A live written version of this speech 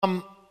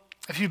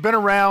If you've been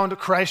around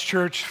Christ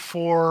Church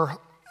for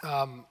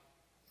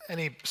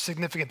any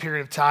significant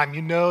period of time,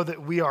 you know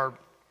that we are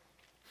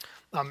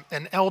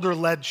an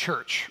elder-led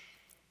church.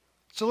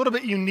 It's a little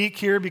bit unique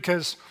here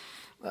because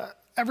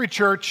every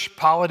church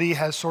polity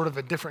has sort of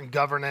a different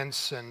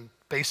governance and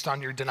based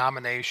on your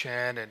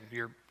denomination and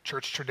your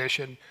church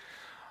tradition.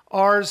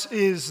 Ours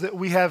is that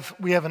we have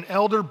an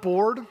elder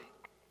board,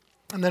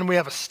 and then we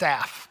have a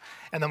staff,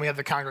 and then we have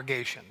the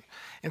congregation.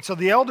 And so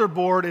the elder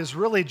board is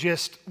really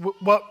just,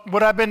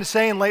 what I've been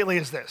saying lately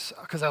is this,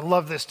 because I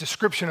love this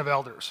description of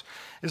elders,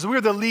 is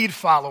we're the lead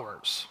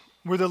followers.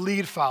 We're the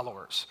lead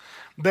followers.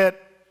 That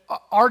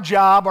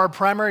our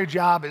primary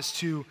job is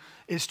to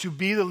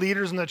be the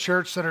leaders in the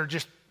church that are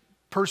just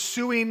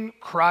pursuing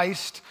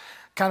Christ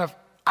kind of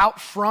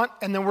out front,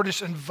 and then we're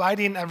just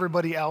inviting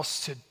everybody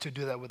else to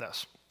do that with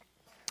us.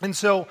 And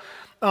so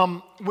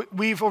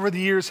we've over the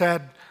years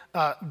had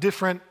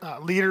different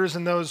leaders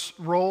in those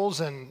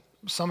roles, and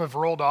some have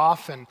rolled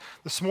off, and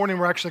this morning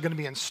we're actually going to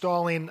be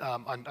installing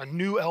a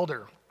new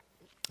elder.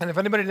 And if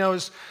anybody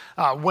knows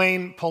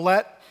Wayne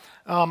Paulette,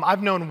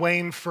 I've known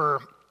Wayne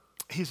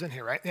he's in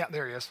here, right? Yeah,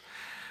 there he is.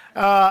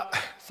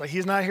 So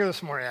he's not here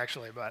this morning,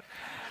 actually, but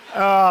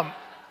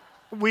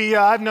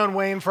I've known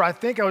Wayne for, I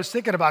was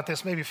thinking about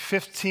this, maybe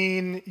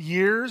 15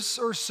 years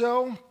or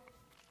so,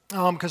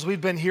 because we've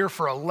been here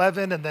for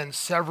 11 and then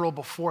several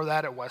before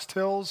that at West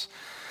Hills.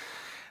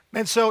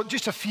 And so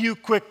just a few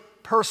quick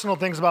personal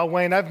things about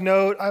Wayne. I've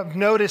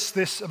noticed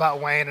this about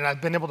Wayne, and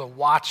I've been able to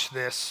watch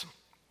this,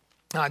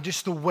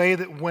 just the way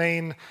that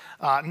Wayne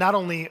not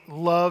only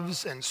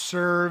loves and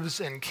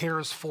serves and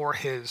cares for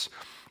his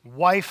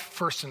wife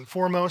first and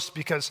foremost,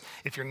 because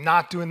if you're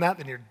not doing that,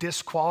 then you're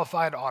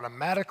disqualified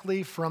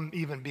automatically from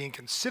even being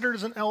considered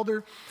as an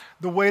elder.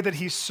 The way that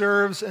he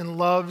serves and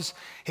loves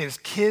his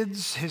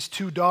kids, his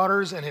 2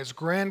 daughters and his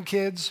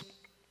grandkids,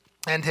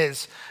 and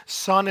his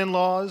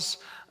son-in-laws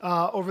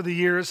over the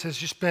years has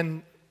just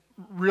been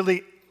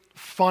really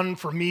fun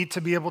for me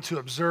to be able to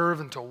observe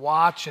and to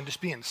watch and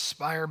just be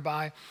inspired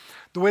by.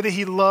 The way that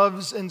he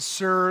loves and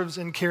serves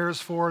and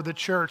cares for the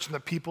church and the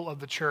people of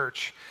the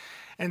church.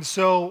 And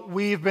so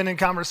we've been in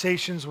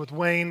conversations with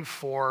Wayne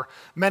for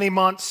many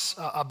months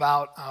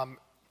about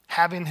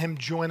having him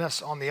join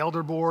us on the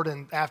elder board.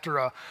 And after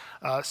a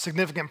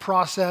significant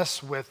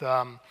process with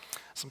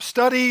some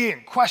study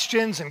and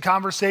questions and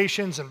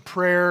conversations and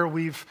prayer,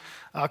 we've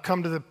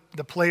come to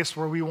the place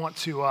where we want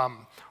to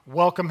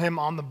welcome him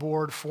on the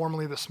board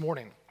formally this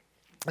morning.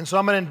 And so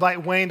I'm going to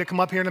invite Wayne to come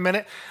up here in a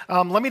minute.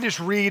 Let me just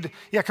read.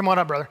 Yeah, come on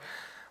up, brother.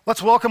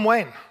 Let's welcome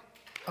Wayne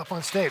up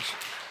on stage.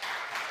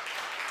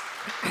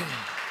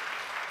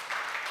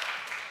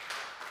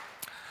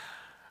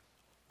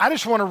 I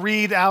just want to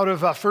read out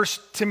of 1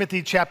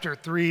 Timothy chapter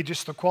 3,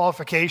 just the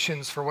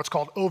qualifications for what's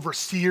called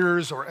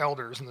overseers or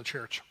elders in the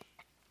church.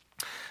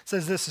 It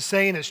says this, the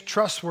saying is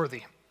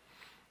trustworthy.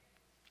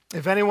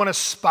 If anyone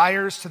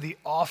aspires to the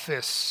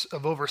office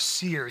of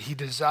overseer, he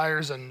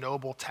desires a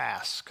noble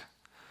task.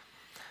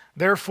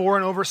 Therefore,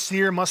 an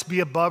overseer must be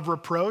above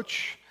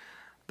reproach,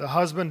 the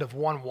husband of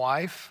one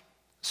wife,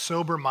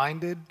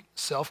 sober-minded,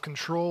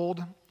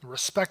 self-controlled,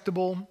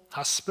 respectable,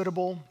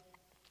 hospitable,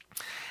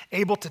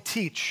 able to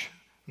teach,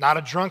 not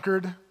a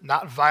drunkard,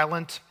 not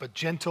violent, but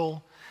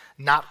gentle,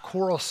 not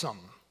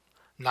quarrelsome,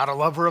 not a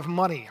lover of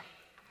money.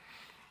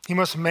 He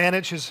must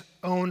manage his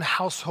own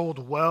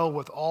household well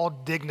with all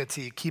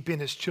dignity, keeping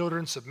his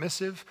children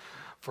submissive.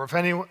 For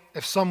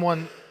if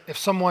someone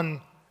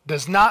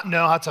does not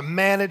know how to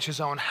manage his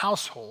own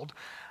household,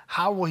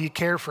 how will he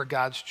care for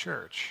God's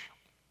church?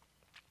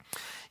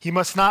 He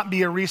must not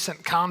be a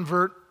recent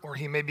convert, or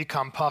he may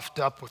become puffed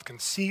up with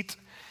conceit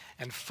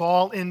and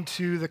fall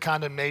into the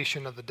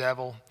condemnation of the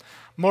devil.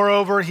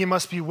 Moreover, he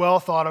must be well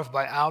thought of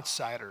by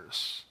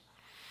outsiders,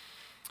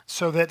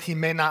 so that he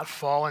may not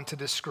fall into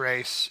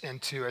disgrace,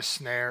 into a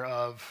snare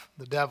of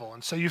the devil.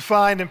 And so you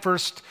find in 1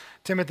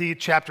 Timothy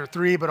chapter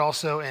 3, but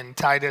also in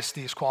Titus,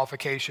 these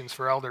qualifications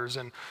for elders.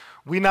 And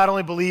we not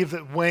only believe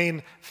that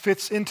Wayne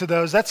fits into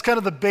those, that's kind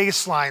of the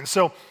baseline.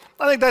 So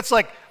I think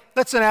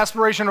that's an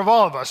aspiration of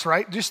all of us,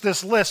 right? Just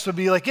this list would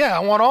be like, yeah,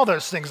 I want all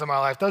those things in my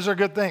life. Those are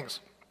good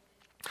things.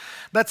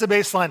 That's a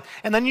baseline.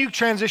 And then you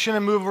transition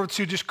and move over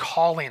to just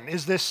calling.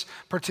 Is this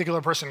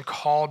particular person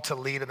called to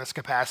lead in this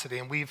capacity?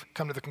 And we've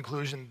come to the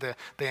conclusion that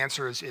the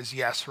answer is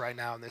yes right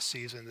now in this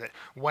season, that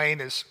Wayne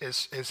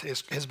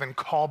has been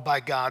called by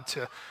God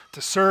to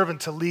serve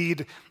and to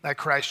lead at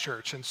Christ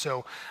Church. And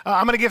so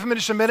I'm going to give him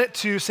just a minute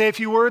to say a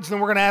few words, and then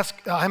we're going to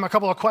ask him a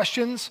couple of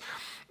questions.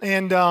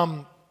 And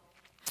then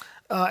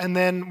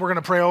we're going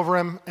to pray over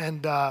him,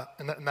 and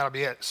that'll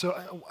be it.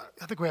 So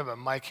I think we have a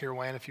mic here,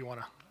 Wayne, if you want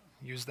to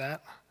use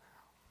that.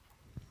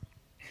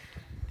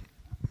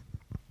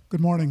 Good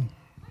morning.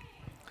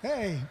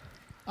 Hey,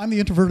 I'm the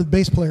introverted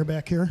bass player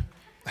back here.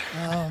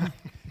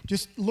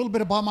 Just a little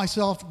bit about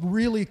myself,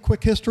 really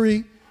quick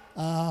history.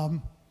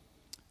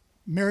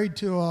 Married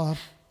to a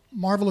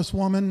marvelous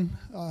woman.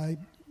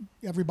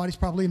 Everybody's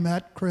probably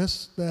met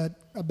Chris, that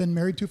I've been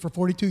married to for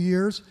 42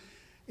 years,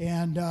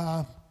 and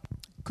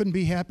couldn't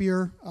be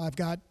happier. I've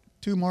got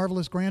 2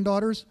 marvelous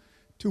granddaughters,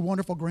 2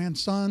 wonderful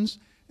grandsons,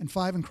 and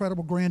 5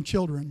 incredible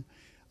grandchildren.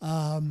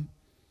 I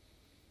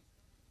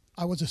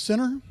was a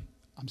sinner.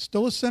 I'm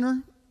still a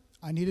sinner.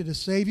 I needed a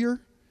Savior,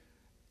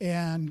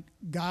 and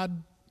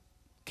God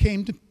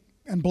came to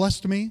and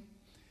blessed me,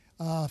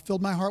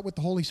 filled my heart with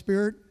the Holy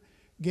Spirit,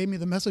 gave me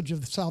the message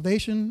of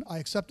salvation. I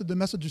accepted the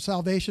message of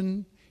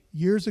salvation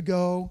years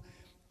ago,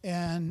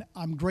 and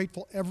I'm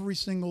grateful every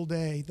single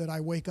day that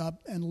I wake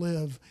up and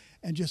live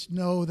and just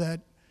know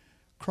that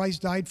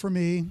Christ died for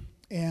me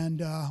and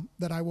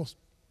that I will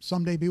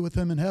someday be with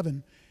him in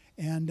heaven.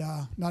 And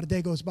not a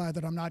day goes by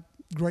that I'm not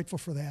grateful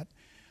for that.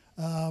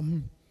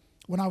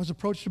 When I was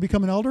approached to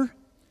become an elder,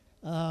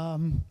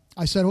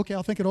 I said, okay,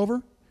 I'll think it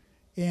over.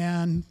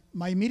 And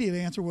my immediate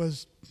answer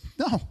was,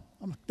 no,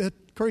 I'm that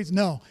crazy.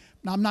 No,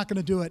 I'm not going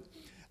to do it.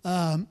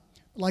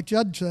 Like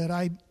Jud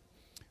said,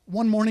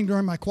 one morning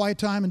during my quiet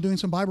time and doing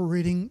some Bible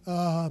reading,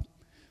 the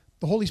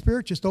Holy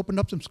Spirit just opened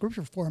up some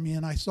scripture for me,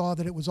 and I saw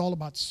that it was all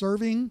about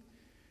serving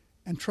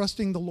and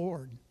trusting the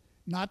Lord,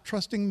 not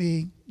trusting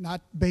me,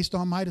 not based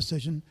on my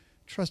decision,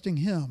 trusting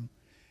him.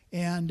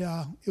 And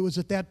it was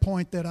at that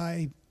point that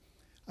I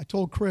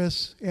told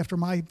Chris, after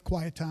my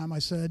quiet time, I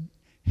said,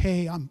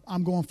 hey,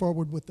 I'm going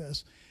forward with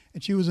this.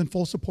 And she was in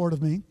full support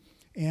of me.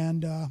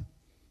 And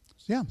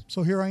yeah,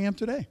 so here I am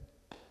today.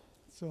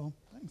 So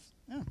thanks.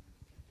 Yeah.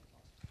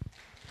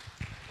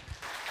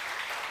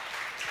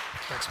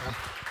 Thanks, man.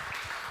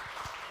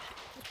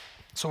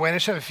 So Wayne, I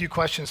just have a few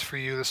questions for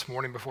you this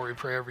morning before we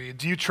pray over you.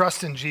 Do you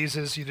trust in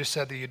Jesus? You just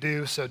said that you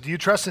do. So do you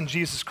trust in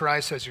Jesus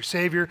Christ as your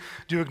Savior?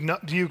 Do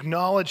you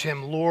acknowledge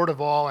him Lord of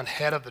all and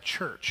head of the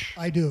church?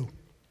 I do.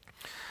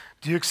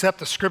 Do you accept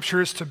the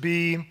scriptures to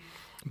be,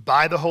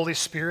 by the Holy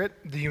Spirit,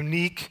 the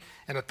unique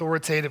and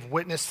authoritative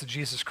witness to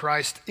Jesus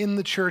Christ in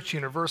the church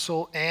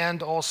universal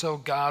and also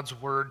God's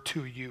word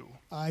to you?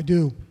 I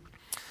do.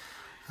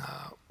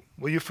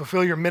 Will you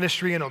fulfill your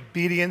ministry in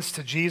obedience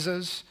to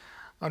Jesus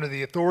under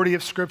the authority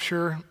of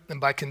Scripture and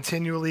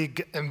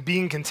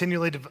being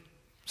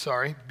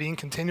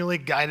continually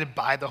guided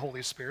by the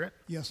Holy Spirit?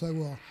 Yes, I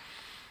will.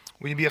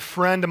 Will you be a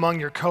friend among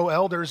your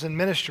co-elders in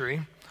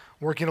ministry,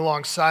 working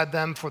alongside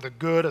them for the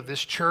good of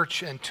this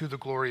church and to the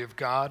glory of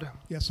God?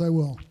 Yes, I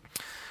will.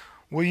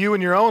 Will you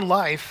in your own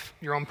life,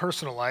 your own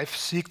personal life,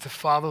 seek to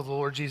follow the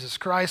Lord Jesus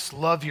Christ,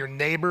 love your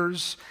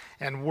neighbors,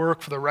 and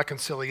work for the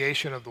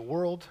reconciliation of the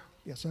world?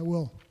 Yes, I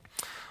will.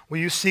 Will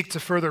you seek to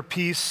further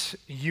peace,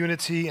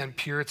 unity, and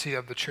purity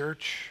of the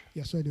church?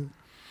 Yes, I do.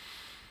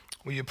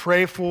 Will you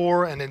pray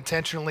for and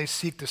intentionally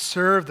seek to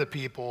serve the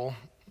people,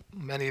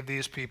 many of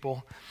these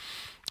people,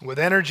 with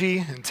energy,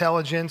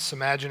 intelligence,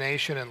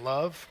 imagination, and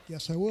love?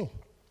 Yes, I will.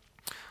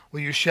 Will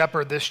you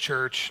shepherd this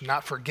church,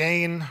 not for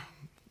gain,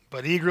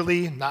 but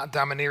eagerly, not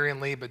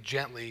domineeringly, but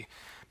gently,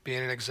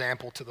 being an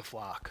example to the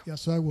flock?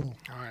 Yes, I will.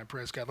 All right,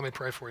 praise God. Let me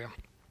pray for you.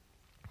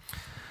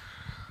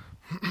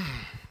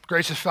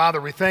 Gracious Father,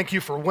 we thank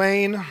you for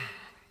Wayne.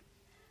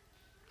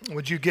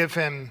 Would you give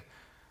him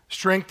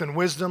strength and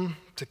wisdom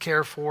to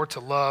care for,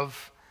 to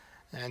love,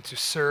 and to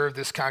serve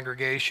this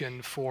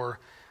congregation for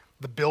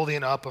the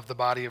building up of the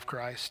body of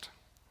Christ?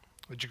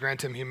 Would you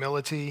grant him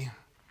humility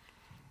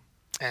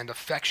and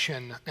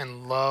affection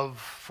and love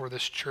for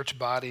this church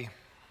body,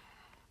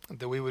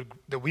 that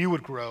we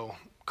would grow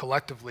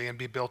collectively and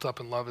be built up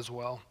in love as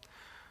well?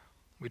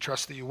 We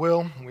trust that you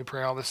will, and we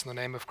pray all this in the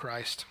name of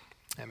Christ.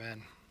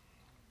 Amen.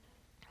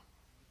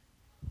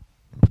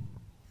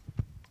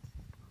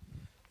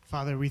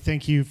 Father, we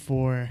thank you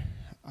for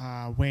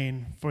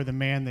Wayne, for the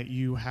man that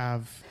you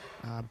have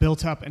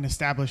built up and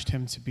established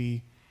him to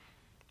be,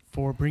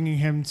 for bringing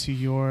him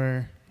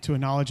to a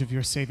knowledge of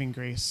your saving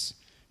grace,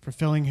 for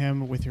filling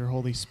him with your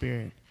Holy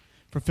Spirit,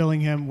 for filling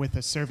him with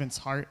a servant's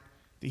heart,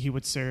 that he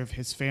would serve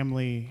his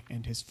family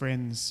and his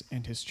friends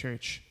and his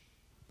church,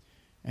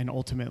 and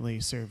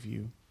ultimately serve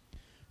you.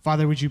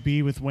 Father, would you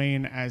be with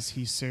Wayne as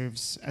he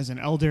serves as an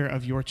elder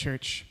of your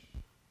church,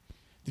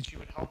 that you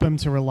would help him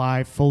to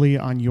rely fully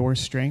on your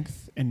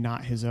strength and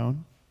not his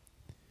own,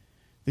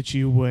 that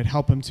you would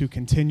help him to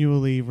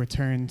continually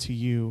return to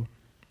you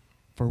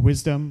for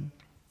wisdom,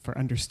 for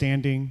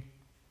understanding,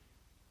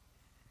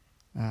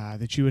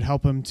 that you would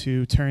help him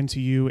to turn to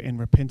you in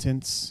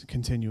repentance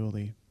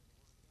continually.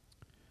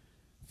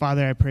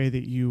 Father, I pray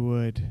that you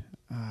would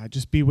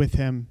just be with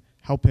him,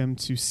 help him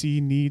to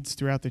see needs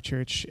throughout the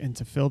church and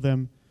to fill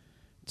them,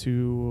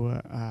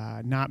 to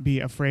not be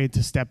afraid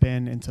to step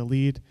in and to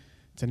lead,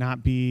 to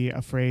not be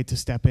afraid to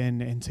step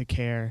in and to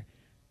care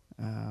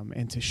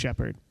and to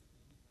shepherd.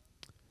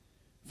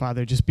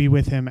 Father, just be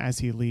with him as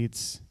he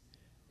leads,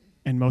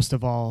 and most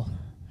of all,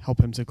 help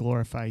him to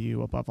glorify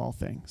you above all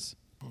things.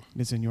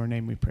 It is in your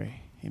name we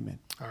pray. Amen.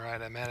 All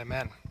right, amen,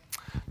 amen.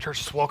 Church,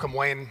 just welcome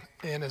Wayne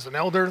in as an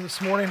elder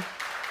this morning.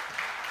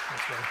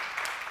 Thanks,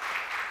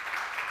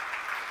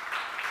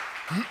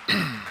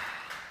 Wayne.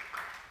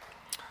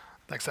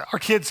 Thanks. Our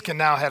kids can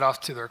now head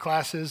off to their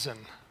classes, and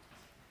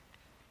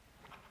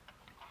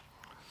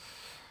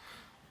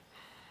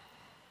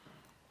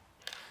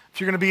if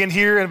you're going to be in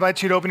here, I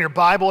invite you to open your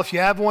Bible, if you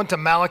have one, to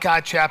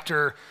Malachi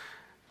chapter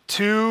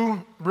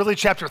 2, really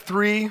chapter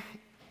 3,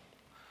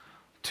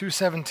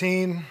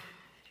 2:17.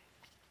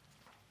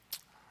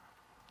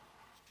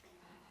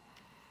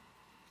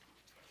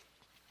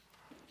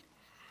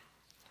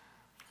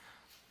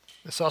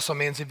 This also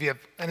means if you have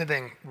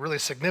anything really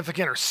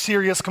significant or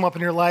serious come up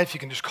in your life, you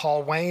can just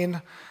call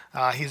Wayne.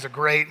 He's a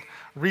great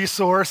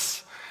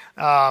resource.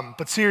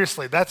 But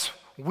seriously,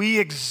 we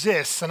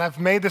exist, and I've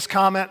made this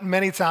comment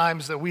many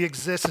times, that we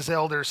exist as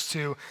elders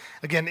to,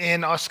 again,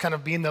 in us kind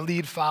of being the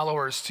lead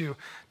followers, to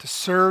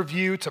serve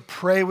you, to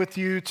pray with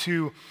you,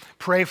 to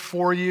pray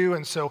for you.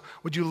 And so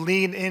would you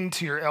lean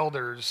into your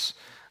elders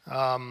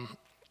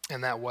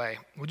in that way?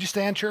 Would you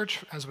stand, church,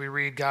 as we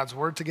read God's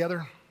word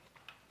together?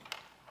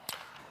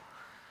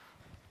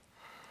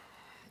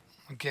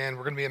 Again,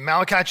 we're going to be in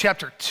Malachi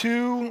chapter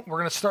 2. We're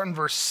going to start in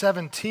verse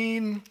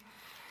 17,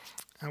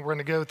 and we're going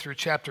to go through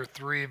chapter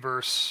 3,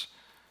 verse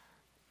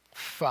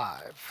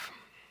 5.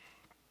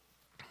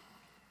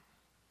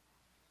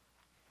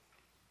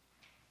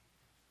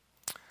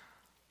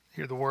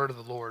 Hear the word of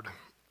the Lord.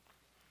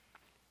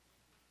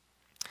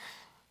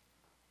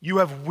 You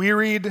have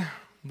wearied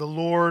the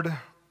Lord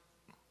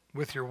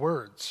with your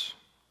words.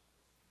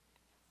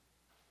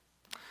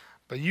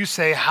 But you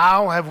say,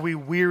 how have we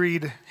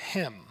wearied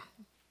him?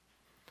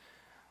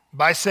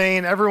 By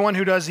saying, everyone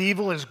who does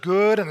evil is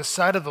good in the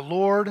sight of the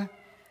Lord,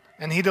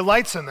 and he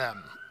delights in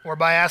them. Or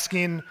by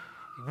asking,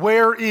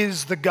 where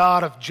is the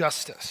God of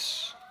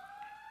justice?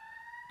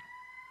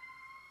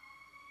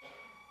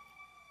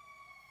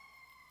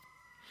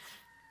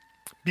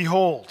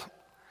 Behold,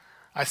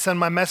 I send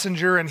my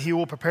messenger, and he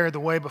will prepare the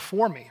way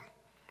before me.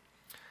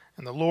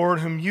 And the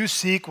Lord whom you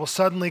seek will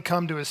suddenly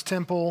come to his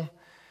temple,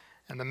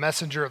 and the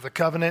messenger of the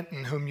covenant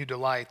in whom you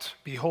delight.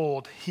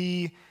 Behold,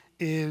 he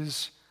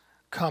is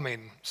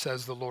coming,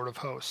 says the Lord of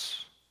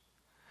hosts.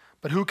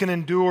 But who can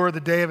endure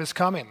the day of his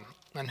coming?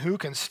 And who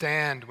can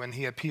stand when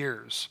he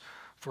appears?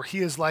 For he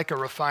is like a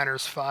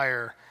refiner's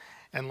fire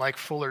and like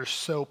fuller's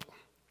soap.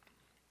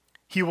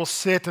 He will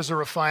sit as a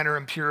refiner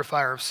and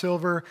purifier of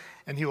silver,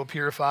 and he will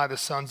purify the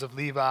sons of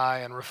Levi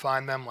and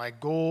refine them like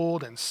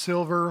gold and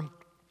silver.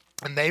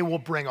 And they will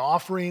bring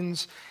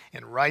offerings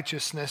in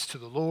righteousness to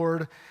the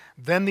Lord.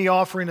 Then the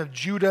offering of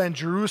Judah and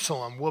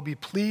Jerusalem will be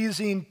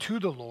pleasing to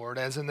the Lord,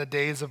 as in the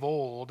days of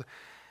old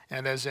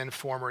and as in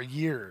former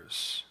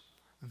years.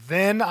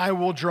 Then I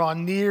will draw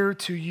near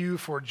to you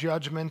for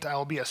judgment. I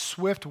will be a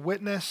swift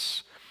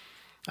witness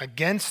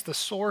against the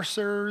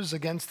sorcerers,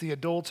 against the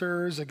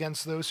adulterers,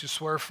 against those who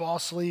swear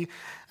falsely,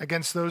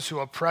 against those who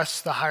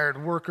oppress the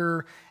hired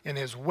worker in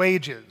his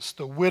wages,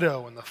 the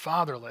widow and the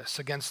fatherless,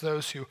 against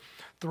those who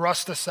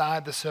thrust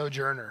aside the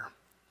sojourner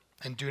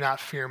and do not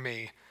fear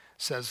me,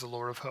 says the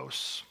Lord of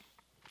hosts.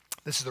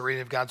 This is the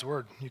reading of God's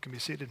word. You can be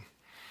seated.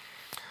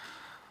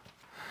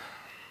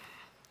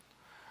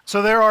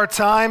 So there are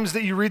times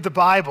that you read the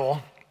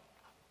Bible,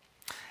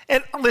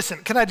 and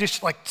listen, can I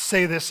just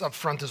say this up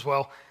front as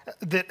well?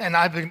 And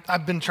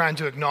I've been trying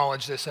to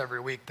acknowledge this every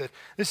week, that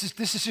this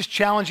is just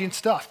challenging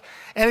stuff.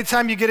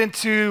 Anytime you get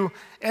into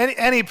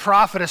any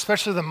prophet,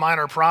 especially the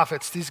minor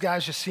prophets, these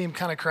guys just seem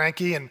kind of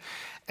cranky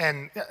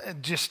and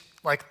just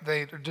like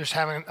they're just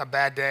having a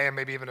bad day, or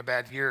maybe even a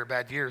bad year, or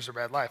bad years, or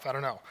bad life. I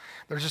don't know.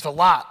 There's just a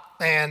lot.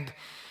 And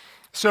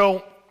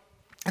so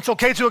it's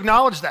okay to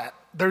acknowledge that.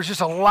 There's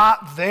just a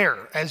lot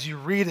there as you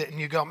read it, and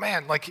you go,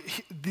 man,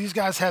 these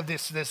guys have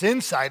this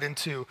insight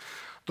into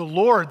the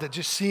Lord that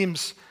just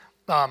seems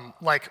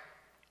like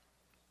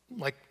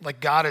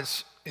God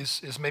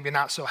is maybe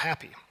not so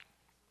happy.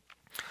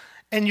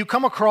 And you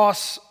come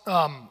across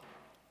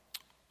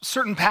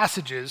certain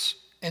passages,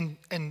 and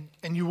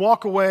you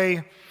walk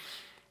away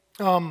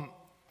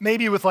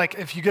maybe with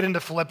if you get into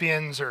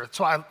Philippians, or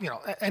so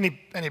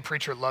any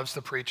preacher loves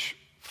to preach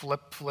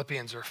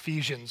Philippians or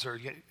Ephesians, or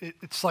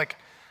it's like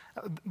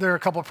there are a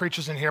couple of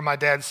preachers in here. My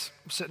dad's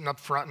sitting up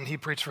front, and he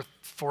preached for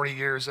 40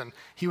 years, and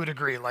he would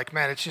agree,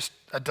 man, it's just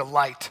a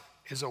delight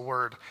is a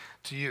word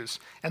to use.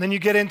 And then you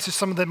get into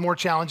some of the more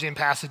challenging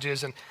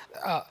passages, and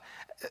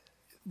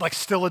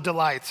still a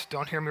delight,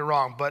 don't hear me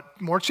wrong,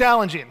 but more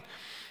challenging.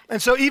 And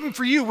so even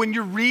for you, when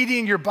you're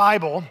reading your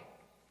Bible,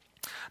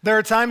 there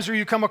are times where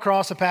you come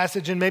across a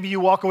passage and maybe you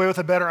walk away with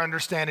a better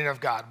understanding of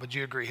God. Would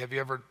you agree? Have you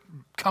ever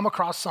come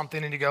across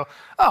something and you go,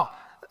 oh,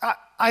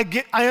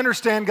 I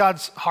understand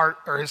God's heart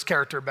or his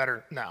character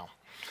better now?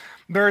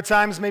 There are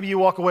times maybe you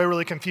walk away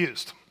really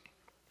confused.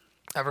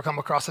 Ever come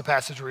across a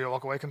passage where you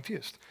walk away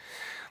confused?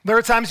 There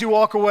are times you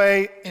walk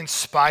away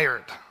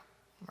inspired.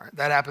 Right?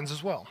 That happens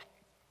as well.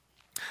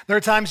 There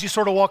are times you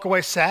sort of walk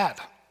away sad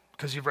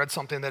because you've read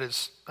something that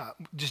is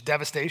just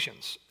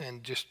devastations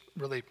and just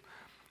really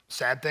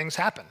sad things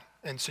happen.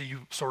 And so you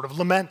sort of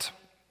lament.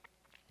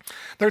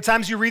 There are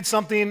times you read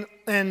something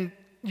and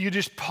you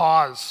just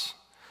pause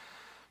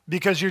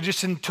because you're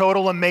just in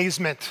total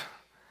amazement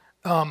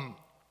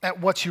at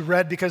what you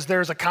read, because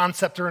there's a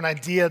concept or an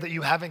idea that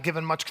you haven't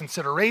given much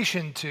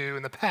consideration to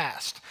in the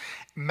past.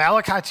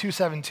 Malachi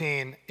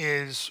 2:17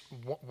 is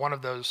one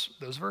of those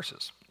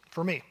verses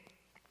for me.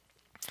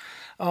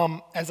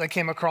 As I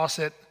came across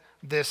it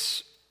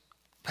this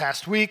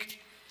past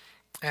week,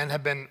 and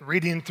have been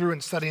reading through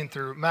and studying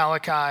through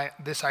Malachi,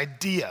 this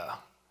idea,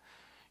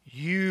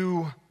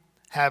 you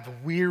have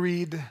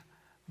wearied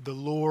the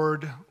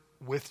Lord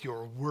with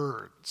your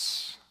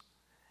words.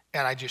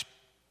 And I just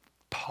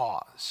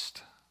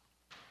paused.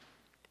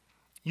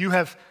 You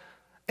have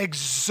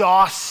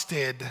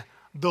exhausted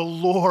the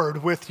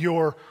Lord with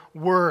your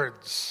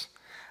words.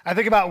 I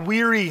think about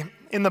weary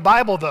in the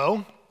Bible,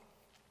 though,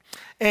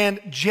 and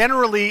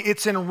generally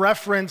it's in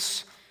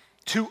reference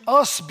to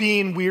us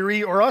being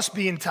weary or us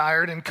being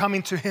tired and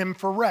coming to him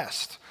for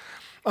rest.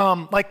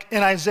 Like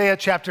in Isaiah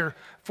chapter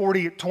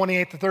 40,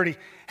 28 to 30,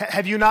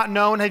 have you not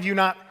known, have you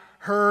not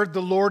heard,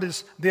 the Lord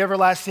is the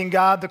everlasting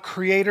God, the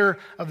creator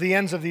of the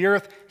ends of the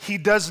earth. He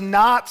does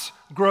not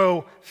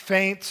grow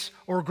faint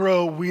or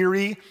grow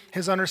weary.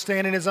 His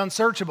understanding is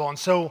unsearchable. And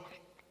so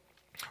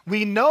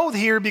we know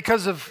here,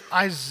 because of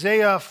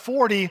Isaiah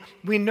 40,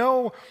 we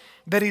know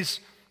that he's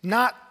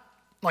not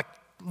like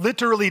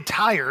literally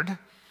tired,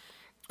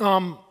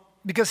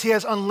 because he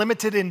has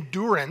unlimited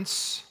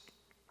endurance,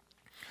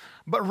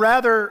 but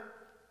rather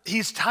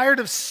he's tired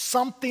of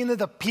something that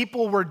the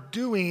people were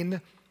doing.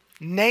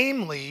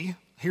 Namely,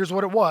 here's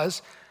what it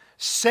was,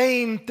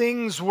 saying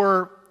things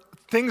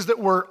that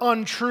were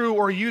untrue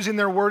or using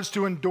their words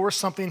to endorse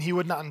something he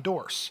would not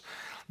endorse.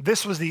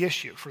 This was the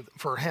issue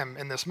for him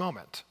in this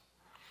moment.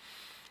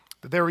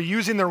 That they were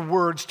using their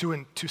words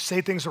to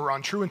say things that were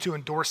untrue and to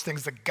endorse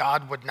things that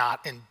God would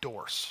not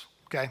endorse,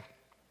 okay?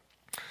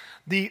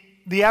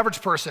 The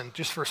average person,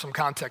 just for some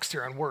context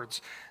here on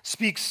words,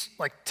 speaks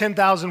like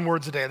 10,000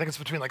 words a day. I think it's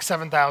between like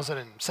 7,000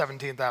 and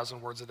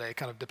 17,000 words a day,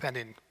 kind of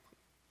depending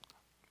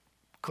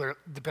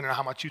on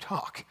how much you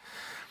talk.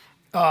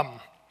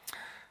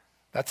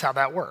 That's how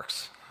that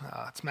works.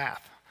 It's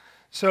math.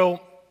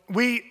 So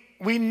we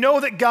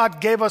know that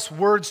God gave us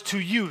words to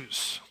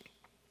use.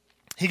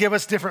 He gave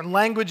us different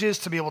languages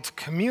to be able to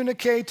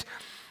communicate.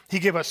 He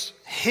gave us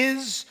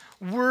his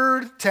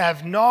word to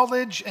have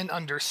knowledge and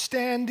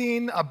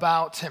understanding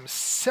about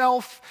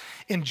himself.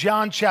 In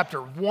John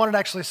chapter 1, it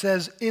actually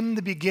says, in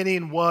the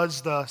beginning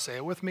was the, say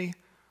it with me,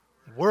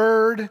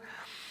 Word.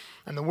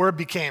 And the Word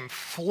became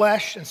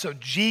flesh. And so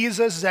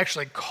Jesus is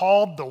actually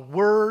called the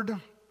Word.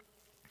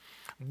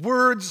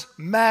 Words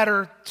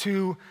matter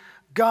to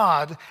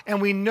God.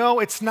 And we know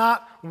it's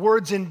not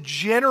words in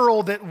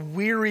general that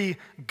weary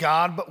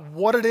God, but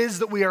what it is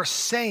that we are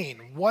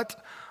saying,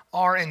 what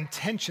our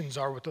intentions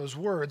are with those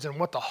words, and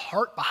what the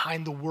heart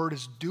behind the word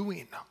is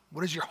doing.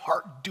 What is your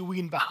heart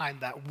doing behind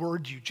that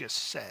word you just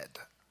said?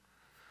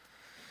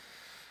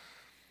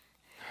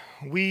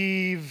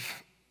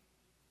 We've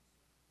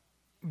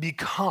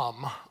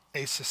become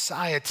a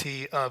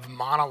society of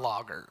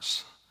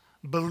monologuers,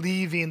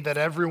 believing that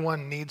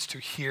everyone needs to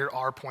hear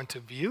our point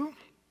of view,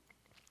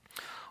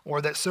 or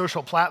that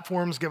social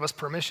platforms give us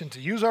permission to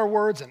use our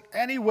words in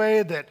any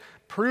way that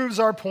proves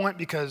our point,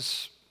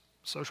 because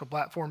social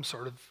platforms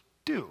sort of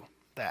do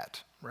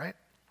that, right?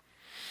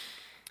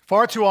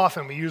 Far too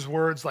often we use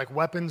words like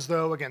weapons,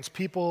 though, against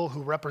people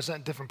who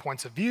represent different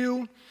points of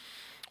view.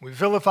 We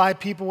vilify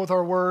people with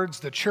our words.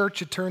 The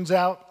church, it turns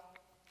out,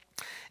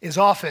 is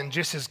often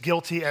just as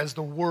guilty as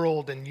the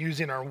world in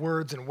using our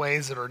words in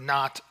ways that are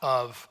not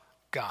of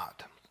God.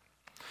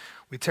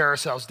 We tear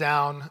ourselves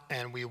down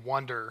and we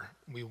wonder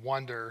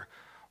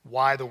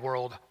why the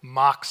world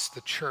mocks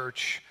the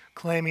church,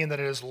 claiming that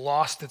it has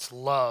lost its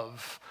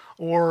love,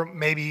 or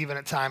maybe even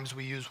at times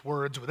we use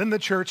words within the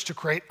church to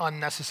create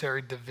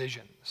unnecessary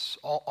divisions.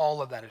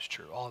 All of that is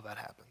true. All of that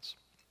happens.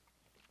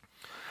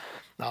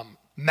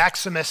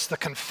 Maximus the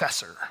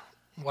Confessor,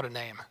 what a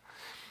name.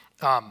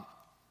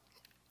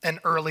 An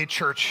early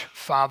church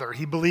father.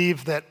 He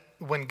believed that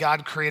when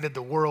God created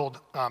the world,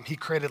 he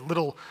created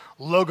little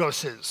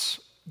logoses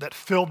that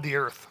filled the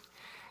earth.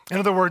 In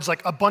other words,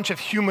 like a bunch of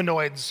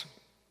humanoids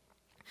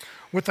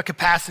with the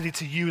capacity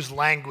to use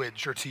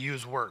language or to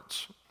use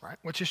words, right?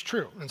 Which is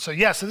true. And so,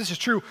 yes, so this is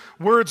true.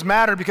 Words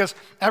matter because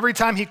every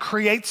time he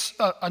creates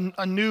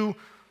a new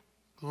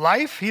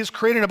life, he is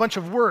creating a bunch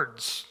of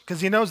words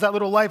because he knows that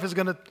little life is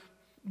going to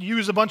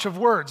use a bunch of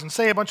words and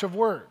say a bunch of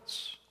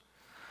words.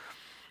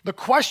 The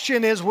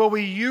question is, will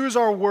we use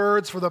our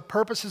words for the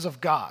purposes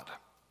of God?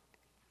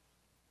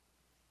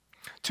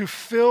 To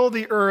fill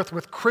the earth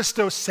with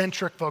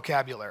Christocentric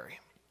vocabulary,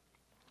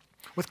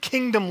 with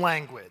kingdom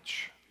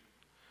language.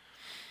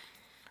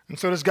 And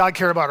so does God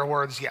care about our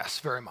words? Yes,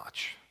 very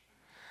much.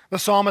 The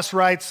psalmist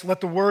writes, let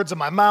the words of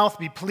my mouth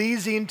be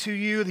pleasing to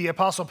you. The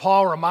Apostle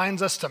Paul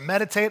reminds us to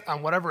meditate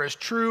on whatever is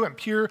true and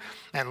pure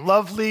and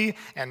lovely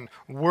and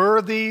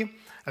worthy.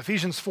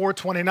 Ephesians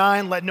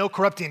 4:29, let no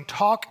corrupting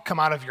talk come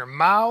out of your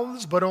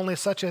mouths, but only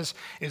such as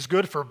is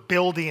good for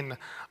building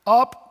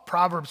up.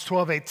 Proverbs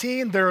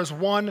 12:18, there is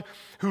one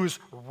whose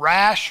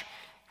rash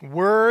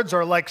words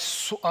are like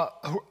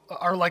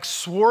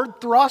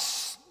sword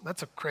thrusts.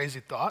 That's a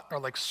crazy thought. Or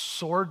like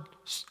sword,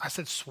 I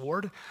said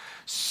sword?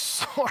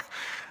 Sword.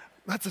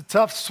 That's a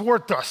tough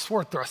sword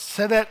thrust.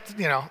 Say that,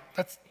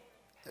 that's,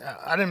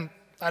 I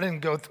didn't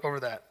go over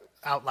that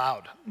out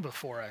loud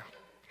before I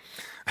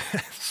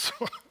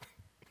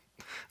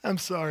I'm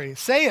sorry.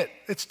 Say it.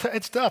 It's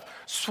tough.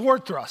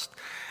 Sword thrust.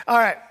 All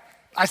right.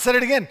 I said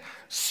it again.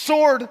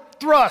 Sword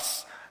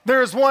thrusts.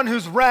 There is one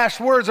whose rash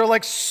words are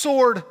like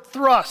sword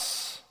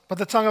thrusts, but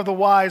the tongue of the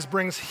wise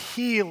brings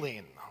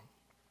healing.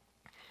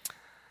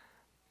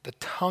 The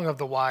tongue of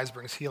the wise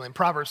brings healing.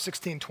 Proverbs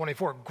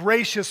 16:24.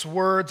 Gracious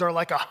words are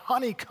like a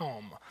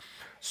honeycomb,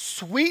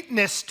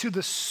 sweetness to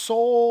the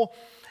soul,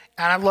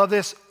 and I love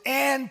this,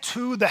 and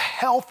to the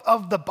health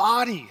of the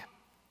body.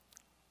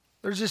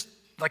 There's just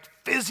like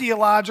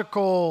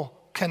physiological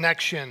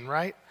connection,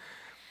 right?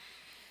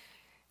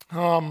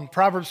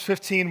 Proverbs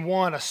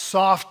 15:1, a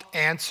soft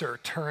answer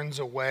turns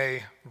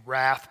away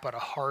wrath, but a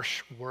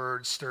harsh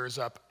word stirs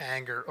up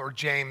anger. Or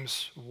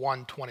James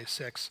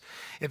 1:26,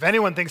 if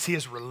anyone thinks he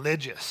is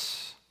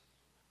religious,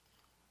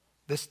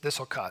 this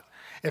will cut.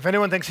 If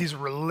anyone thinks he's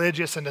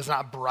religious and does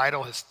not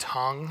bridle his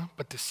tongue,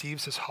 but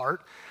deceives his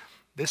heart,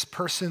 this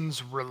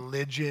person's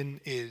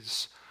religion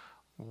is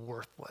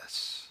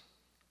worthless.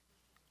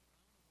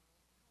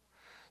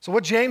 So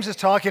what James is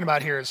talking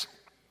about here is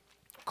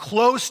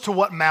close to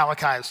what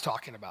Malachi is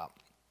talking about.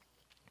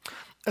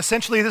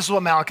 Essentially, this is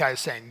what Malachi is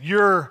saying.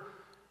 Your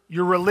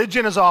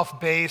religion is off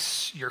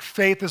base, your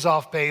faith is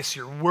off base,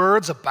 your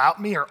words about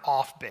me are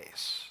off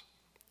base.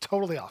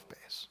 Totally off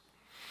base.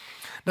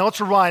 Now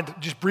let's rewind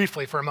just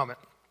briefly for a moment.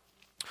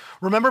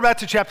 Remember back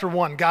to chapter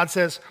 1, God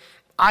says,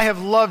 I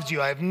have loved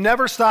you, I have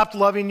never stopped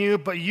loving you,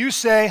 but you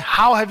say,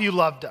 how have you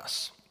loved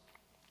us?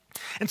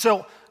 And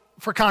so,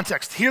 for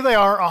context, here they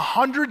are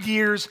 100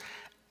 years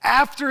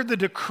after the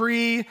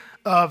decree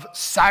of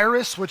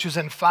Cyrus, which is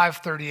in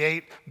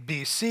 538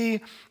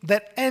 BC,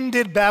 that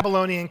ended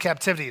Babylonian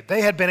captivity. They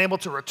had been able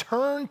to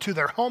return to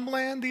their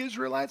homeland, the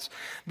Israelites.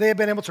 They had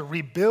been able to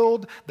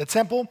rebuild the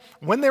temple.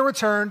 When they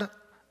returned,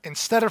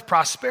 instead of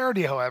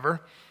prosperity,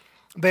 however,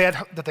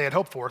 that they had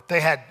hoped for,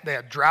 they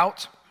had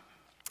drought,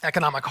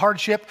 economic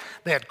hardship,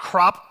 they had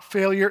crop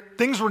failure.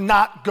 Things were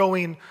not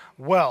going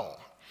well.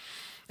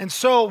 And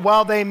so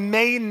while they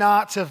may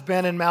not have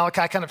been in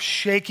Malachi kind of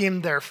shaking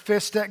their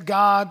fist at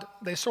God,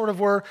 they sort of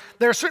were,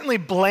 they're certainly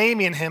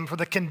blaming him for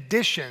the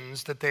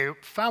conditions that they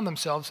found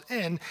themselves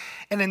in.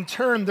 And in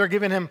turn, they're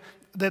giving him,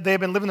 that they've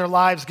been living their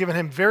lives, giving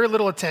him very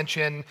little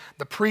attention.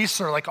 The priests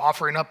are like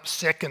offering up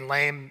sick and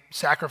lame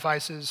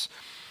sacrifices,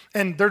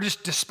 and they're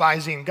just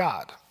despising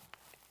God.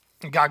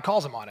 And God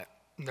calls them on it.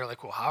 And they're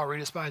like, well, how are we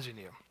despising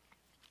you?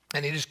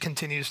 And he just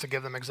continues to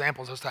give them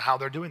examples as to how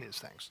they're doing these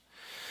things.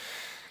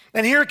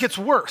 And here it gets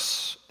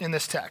worse in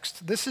this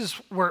text. This is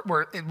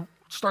where it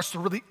starts to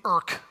really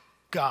irk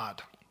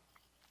God.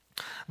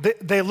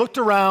 They looked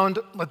around,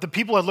 like the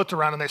people had looked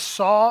around, and they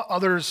saw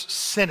others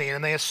sinning,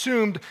 and they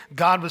assumed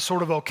God was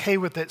sort of okay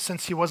with it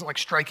since he wasn't like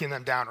striking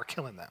them down or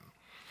killing them.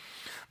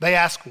 They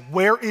ask,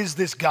 where is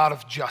this God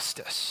of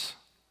justice?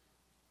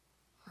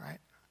 Right?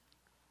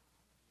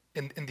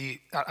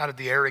 Out of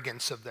the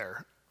arrogance of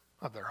their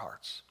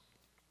hearts.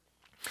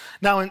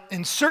 Now,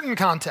 in certain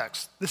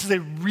contexts, this is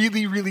a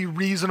really, really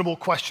reasonable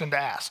question to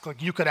ask.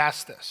 Like, you could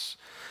ask this,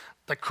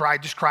 like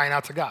just crying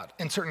out to God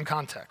in certain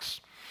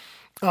contexts.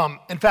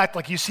 In fact,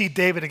 like you see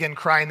David again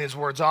crying these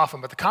words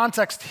often, but the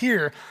context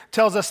here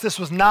tells us this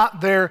was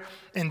not their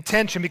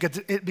intention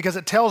because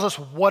it tells us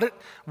what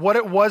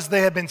it was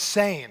they had been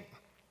saying.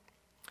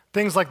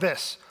 Things like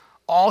this: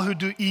 all who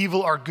do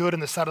evil are good in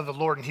the sight of the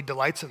Lord, and he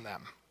delights in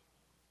them.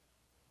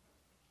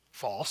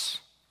 False.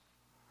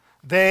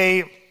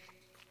 They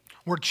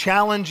were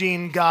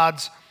challenging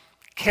God's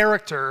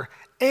character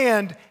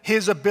and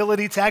his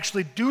ability to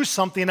actually do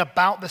something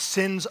about the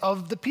sins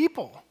of the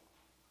people.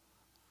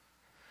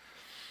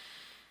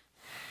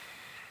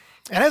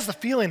 It has the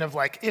feeling of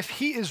like, if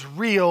he is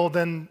real,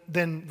 then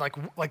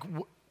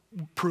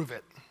prove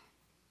it.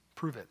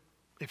 Prove it.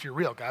 If you're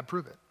real, God,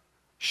 prove it.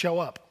 Show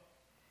up.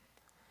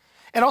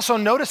 And also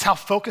notice how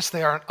focused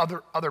they are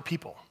on other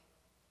people.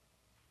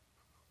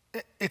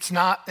 It's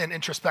not an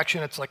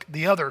introspection, it's like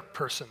the other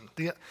person,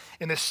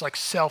 in this like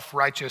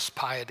self-righteous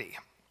piety.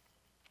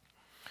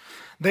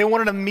 They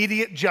wanted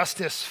immediate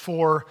justice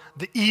for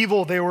the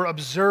evil they were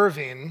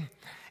observing,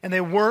 and they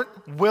weren't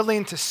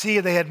willing to see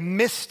they had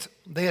missed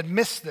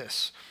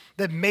this,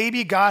 that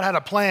maybe God had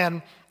a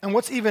plan. And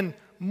what's even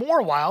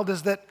more wild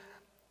is that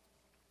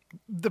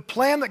the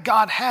plan that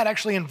God had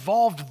actually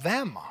involved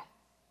them.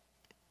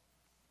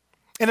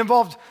 It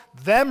involved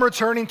them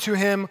returning to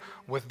him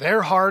with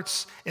their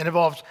hearts. It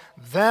involved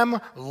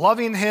them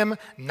loving him,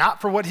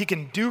 not for what he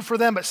can do for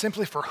them, but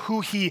simply for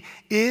who he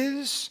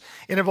is.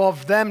 It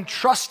involved them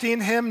trusting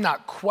him,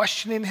 not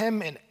questioning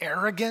him in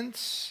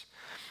arrogance.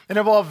 It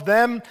involved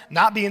them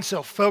not being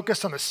so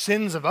focused on the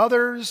sins of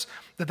others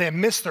that they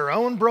missed their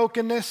own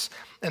brokenness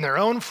and their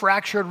own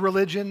fractured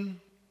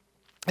religion.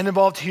 It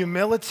involved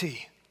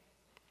humility.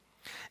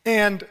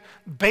 And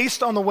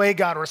based on the way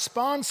God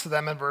responds to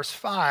them in verse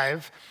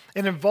 5,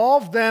 it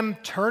involved them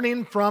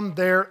turning from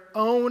their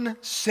own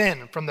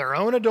sin, from their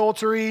own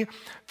adultery,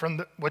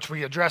 which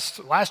we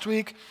addressed last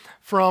week,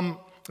 from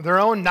their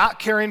own not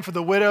caring for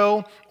the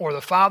widow or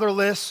the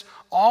fatherless.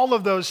 All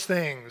of those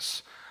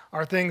things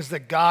are things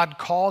that God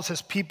calls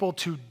his people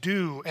to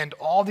do, and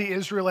all the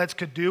Israelites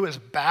could do is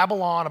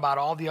babble on about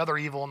all the other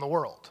evil in the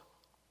world.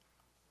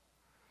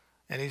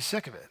 And he's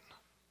sick of it.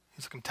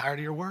 He's like, I'm tired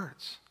of your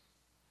words.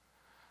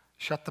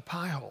 Shut the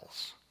pie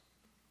holes.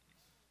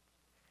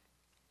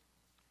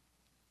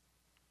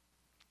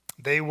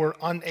 They were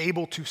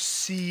unable to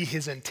see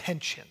his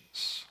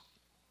intentions.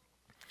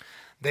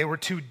 They were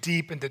too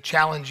deep into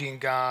challenging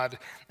God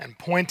and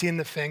pointing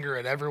the finger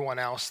at everyone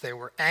else. They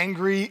were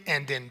angry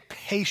and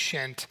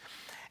impatient,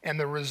 and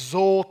the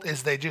result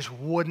is they just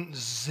wouldn't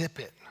zip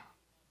it.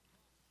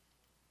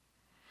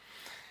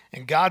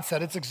 And God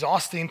said, it's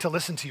exhausting to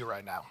listen to you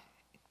right now.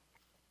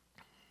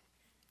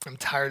 I'm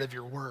tired of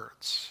your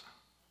words.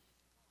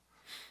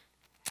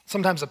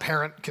 Sometimes a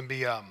parent can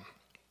be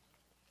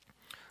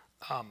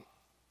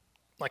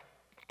like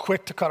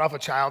quick to cut off a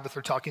child if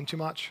they're talking too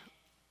much.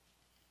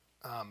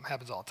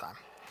 Happens all the time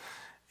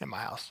in my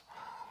house.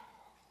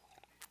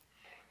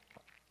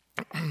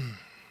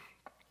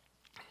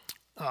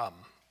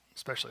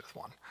 Especially with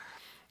one.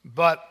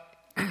 But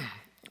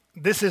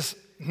this is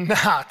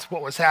not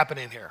what was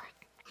happening here.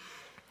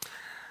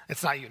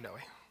 It's not you, Noe,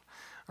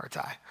 or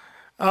Ty.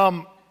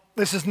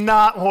 This is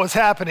not what was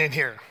happening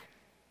here.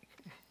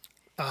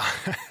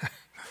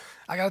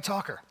 I got a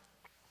talker.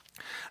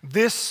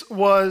 This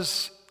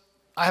was,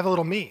 I have a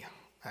little me,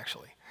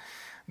 actually.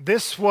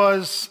 This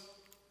was,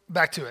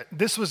 back to it,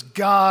 this was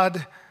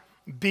God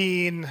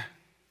being,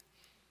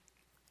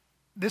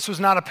 this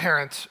was not a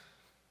parent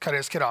cutting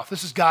his kid off.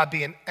 This is God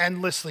being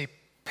endlessly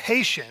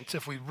patient,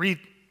 if we read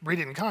it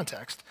in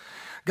context.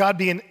 God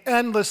being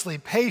endlessly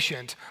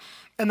patient,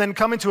 and then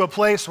coming to a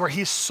place where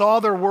he saw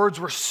their words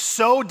were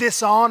so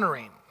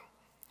dishonoring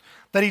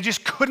that he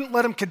just couldn't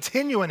let them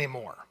continue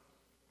anymore.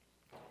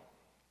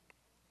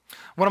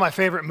 One of my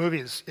favorite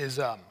movies is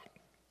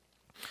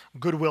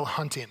Good Will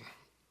Hunting.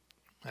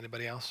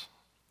 Anybody else?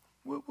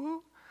 Woo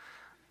woo.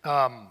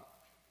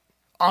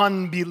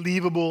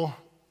 Unbelievable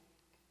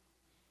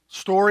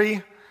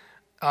story.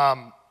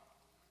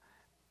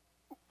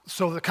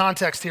 So the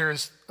context here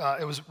is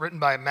it was written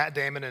by Matt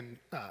Damon and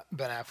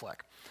Ben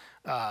Affleck.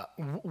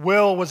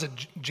 Will was a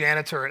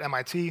janitor at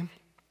MIT,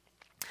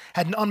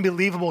 had an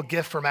unbelievable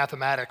gift for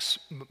mathematics,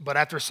 but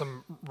after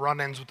some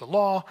run-ins with the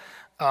law,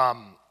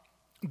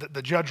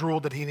 the judge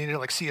ruled that he needed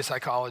to see a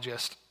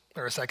psychologist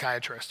or a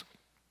psychiatrist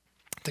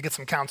to get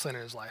some counseling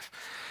in his life.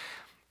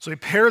 So he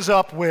pairs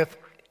up with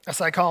a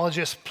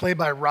psychologist played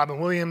by Robin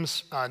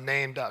Williams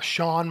named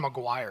Sean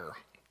McGuire.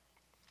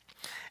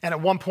 And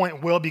at one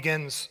point, Will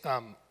begins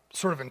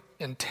sort of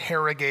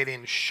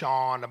interrogating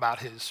Sean about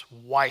his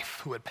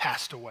wife who had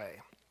passed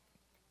away.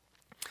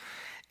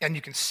 And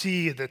you can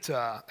see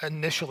that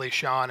initially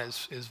Sean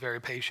is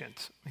very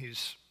patient.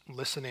 He's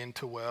listening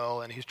to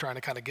Will, and he's trying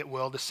to kind of get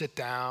Will to sit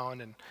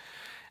down.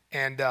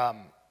 And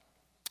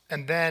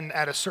then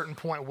at a certain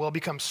point, Will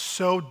becomes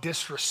so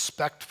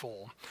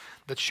disrespectful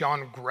that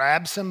Sean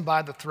grabs him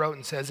by the throat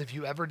and says, if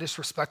you ever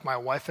disrespect my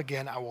wife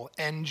again, I will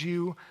end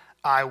you.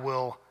 I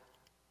will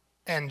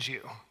end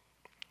you.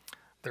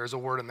 There's a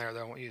word in there that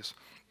I won't use.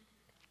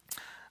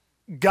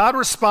 God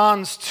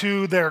responds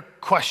to their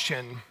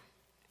question,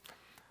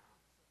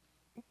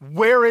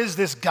 where is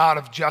this God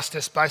of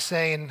justice, by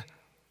saying,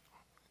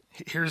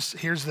 here's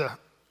the,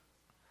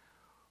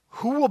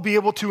 who will be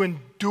able to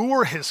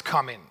endure his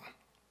coming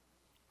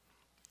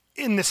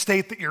in the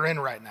state that you're in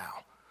right now?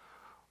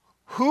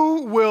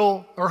 Who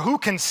will, or who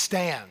can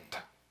stand?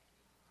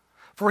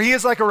 For he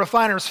is like a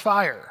refiner's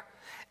fire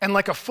and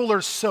like a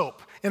fuller's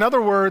soap. In other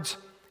words,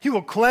 he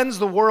will cleanse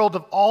the world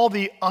of all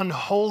the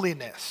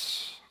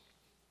unholiness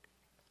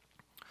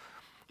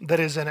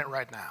that is in it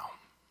right now.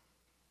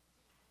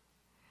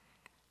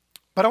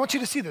 But I want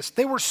you to see this.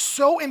 They were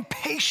so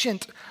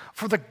impatient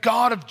for the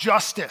God of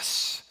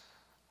justice.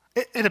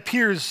 It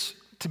appears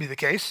to be the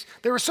case.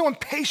 They were so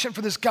impatient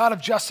for this God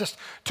of justice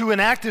to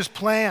enact his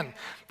plan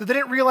that they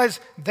didn't realize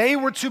they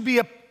were to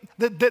be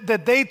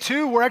that they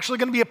too were actually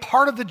going to be a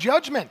part of the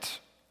judgment.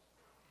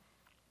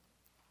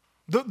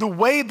 The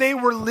way they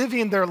were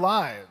living their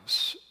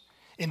lives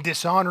in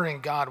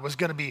dishonoring God was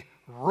going to be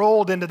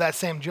rolled into that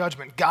same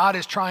judgment. God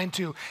is trying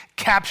to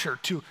capture,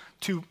 to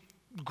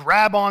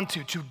grab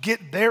onto, to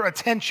get their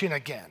attention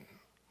again.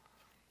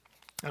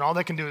 And all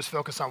they can do is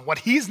focus on what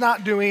he's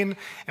not doing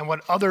and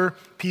what other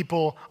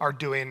people are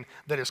doing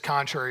that is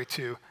contrary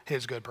to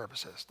his good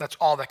purposes. That's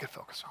all they could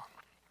focus on.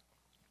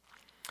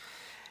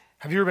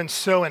 Have you ever been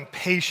so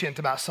impatient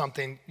about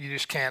something you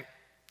can't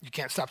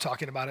stop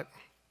talking about it?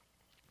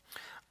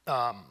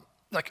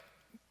 Like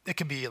it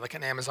could be like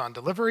an Amazon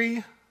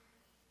delivery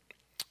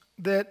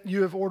that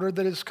you have ordered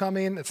that is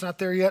coming, it's not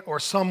there yet, or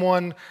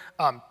someone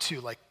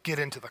to get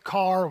into the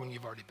car when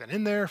you've already been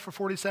in there for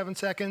 47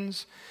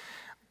 seconds.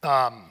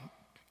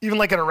 Even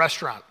like at a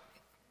restaurant,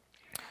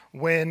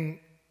 when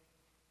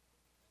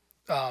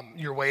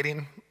you're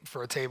waiting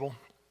for a table,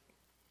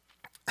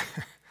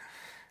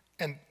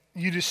 and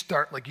you just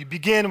start, you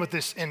begin with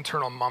this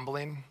internal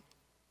mumbling.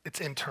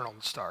 It's internal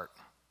to start,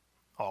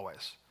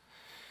 always.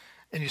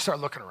 And you start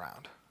looking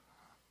around.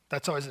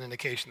 That's always an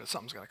indication that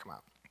something's going to come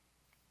out.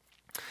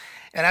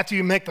 And after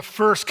you make the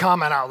first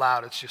comment out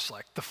loud, it's just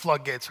like the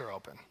floodgates are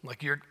open.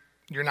 Like you're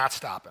not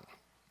stopping.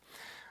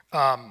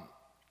 But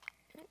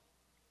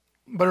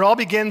it all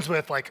begins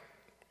with like,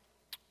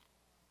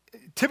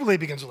 typically it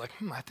begins with like,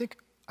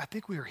 I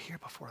think we were here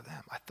before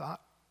them.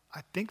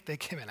 I think they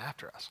came in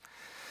after us.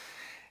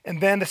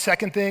 And then the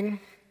second thing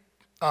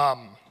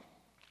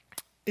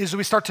is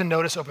we start to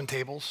notice open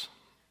tables.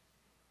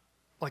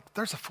 Like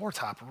there's a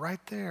foretop right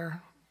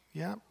there.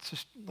 Yeah, it's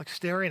just like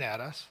staring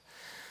at us.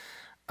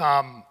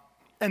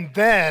 And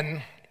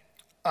then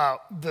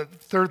the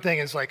third thing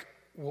is like,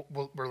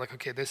 we're like,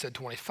 okay, they said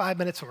 25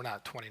 minutes, so we're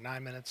not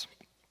 29 minutes.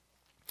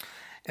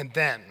 And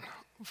then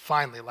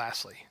finally,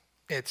 lastly,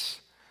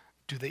 it's,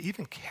 do they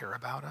even care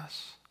about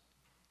us?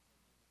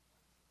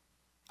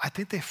 I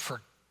think they've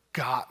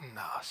forgotten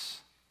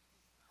us,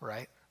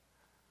 right?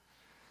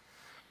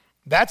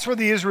 That's where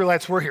the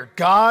Israelites were here.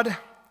 God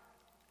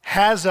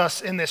has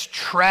us in this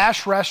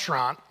trash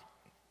restaurant,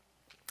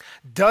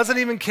 doesn't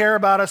even care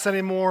about us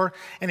anymore,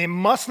 and he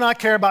must not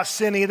care about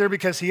sin either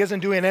because he isn't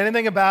doing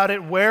anything about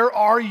it. Where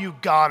are you,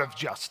 God of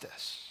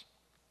justice?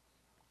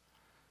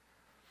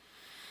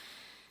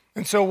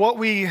 And so what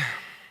we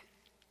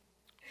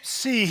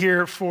see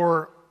here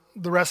for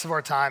the rest of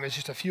our time is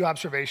just a few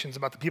observations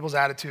about the people's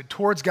attitude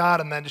towards God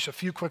and then just a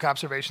few quick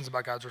observations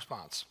about God's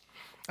response.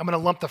 I'm going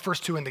to lump the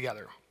first two in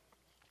together.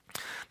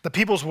 The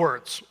people's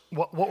words.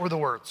 What were the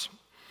words?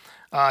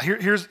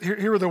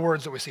 Here are the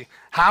words that we see.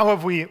 How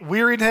have we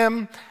wearied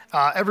him?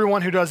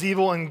 Everyone who does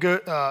evil and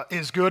good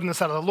is good in the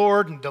sight of the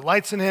Lord and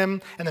delights in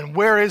him. And then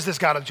where is this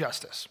God of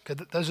justice?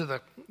 Okay,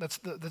 that's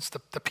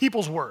the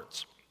people's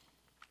words.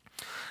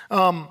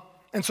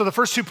 And so the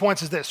first 2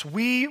 points is this.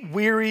 We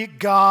weary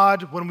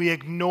God when we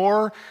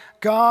ignore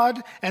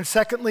God. And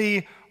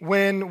secondly,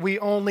 when we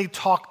only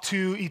talk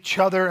to each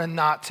other and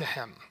not to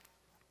him.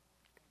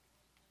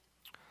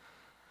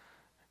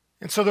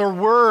 And so their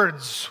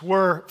words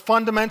were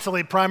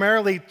fundamentally,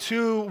 primarily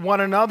to one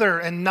another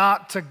and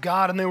not to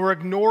God. And they were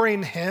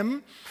ignoring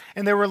him.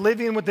 And they were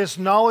living with this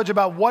knowledge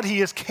about what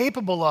he is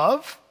capable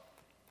of,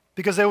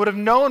 because they would have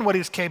known what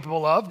he's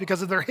capable of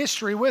because of their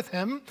history with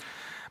him.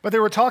 But they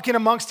were talking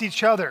amongst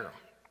each other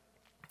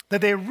that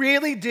they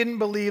really didn't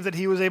believe that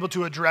he was able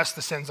to address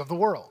the sins of the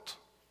world.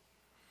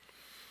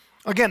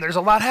 Again, there's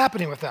a lot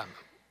happening with them.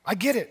 I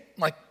get it.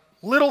 Like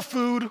little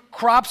food,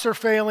 crops are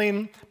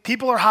failing,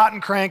 people are hot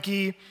and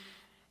cranky.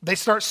 They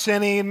start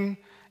sinning,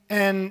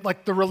 and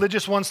like the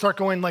religious ones start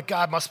going like,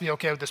 God must be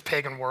okay with this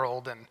pagan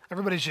world, and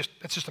it's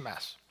just a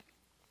mess.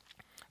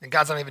 And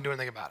God's not even doing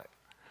anything about it.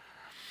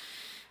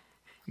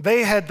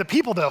 The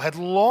people though, had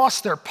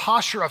lost their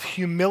posture of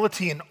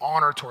humility and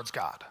honor towards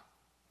God.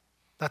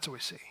 That's what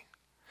we see.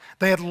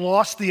 They had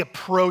lost the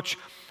approach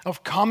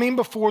of coming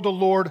before the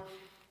Lord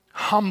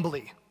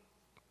humbly.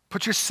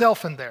 Put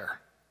yourself in there.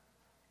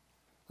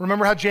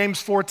 Remember how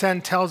James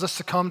 4:10 tells us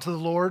to come to the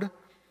Lord? It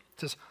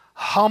says,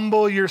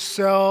 humble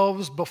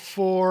yourselves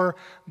before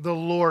the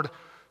Lord.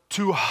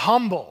 To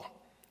humble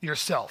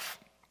yourself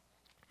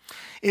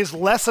is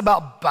less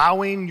about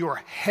bowing your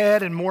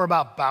head and more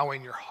about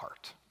bowing your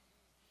heart.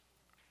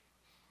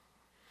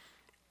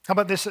 How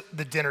about this at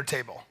the dinner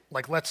table?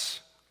 Like,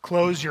 let's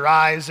close your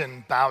eyes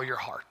and bow your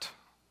heart.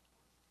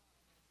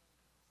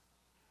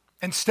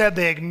 Instead,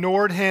 they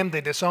ignored him,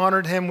 they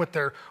dishonored him with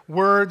their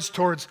words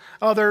towards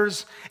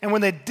others, and when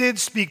they did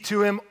speak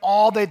to him,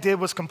 all they did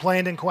was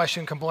complained and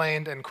question,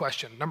 complained and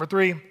question. Number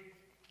 3,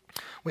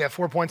 we have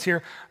 4 points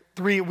here.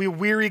 3, we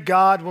weary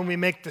God when we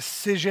make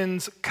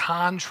decisions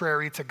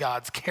contrary to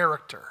God's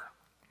character.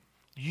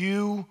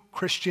 You,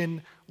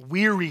 Christian,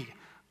 weary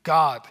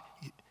God.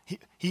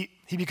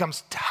 He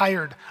becomes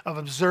tired of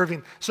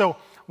observing. So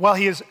while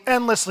he is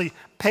endlessly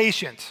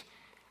patient,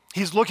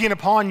 he's looking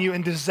upon you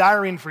and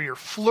desiring for your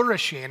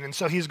flourishing. And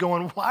so he's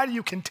going, why do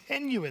you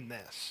continue in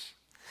this?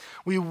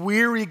 We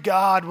weary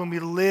God when we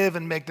live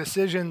and make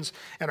decisions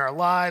in our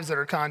lives that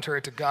are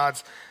contrary to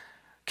God's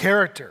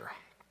character.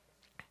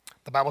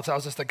 The Bible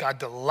tells us that God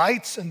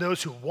delights in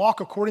those who walk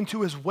according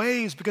to his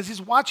ways because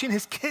he's watching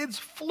his kids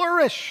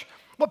flourish.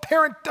 What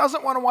parent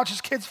doesn't want to watch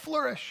his kids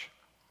flourish?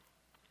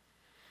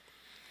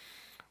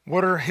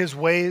 What are his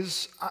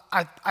ways?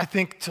 I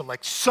think to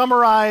like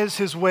summarize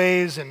his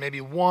ways and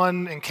maybe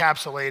one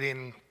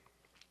encapsulating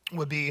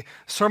would be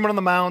Sermon on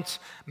the Mount,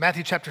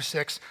 Matthew chapter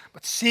 6.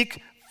 But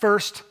seek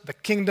first the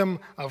kingdom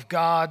of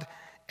God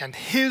and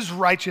his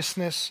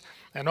righteousness,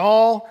 and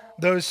all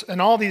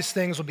these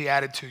things will be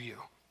added to you.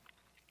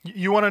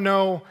 You want to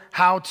know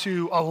how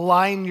to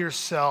align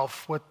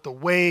yourself with the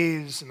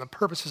ways and the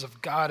purposes of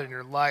God in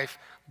your life?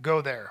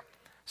 Go there.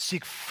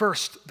 Seek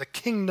first the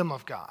kingdom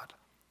of God.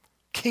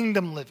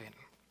 Kingdom living,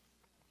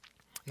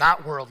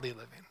 not worldly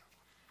living.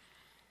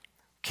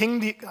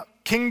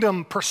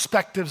 Kingdom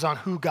perspectives on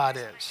who God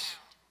is.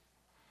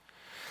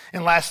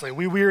 And lastly,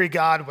 we weary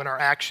God when our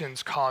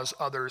actions cause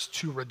others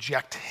to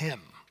reject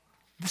him.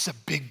 This is a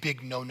big,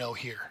 big no-no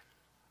here.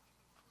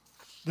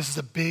 This is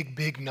a big,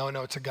 big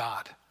no-no to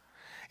God.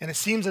 And it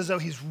seems as though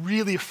he's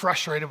really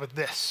frustrated with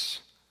this.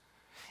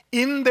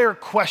 In their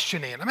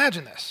questioning,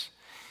 imagine this.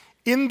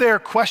 In their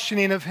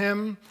questioning of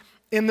him,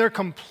 in their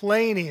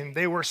complaining,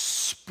 they were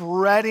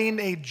spreading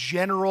a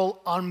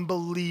general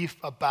unbelief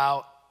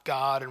about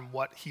God and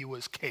what he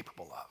was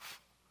capable of.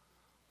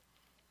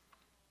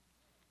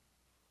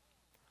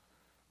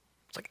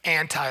 It's like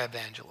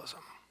anti-evangelism.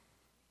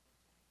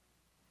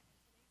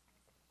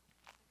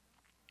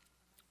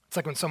 It's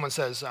like when someone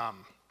says,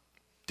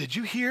 did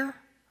you hear?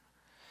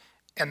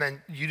 And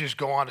then you just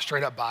go on to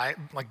straight up buy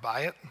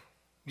it.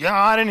 Yeah,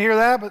 I didn't hear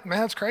that, but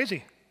man, that's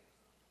crazy.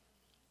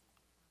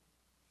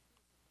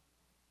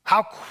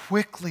 How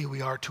quickly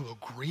we are to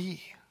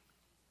agree.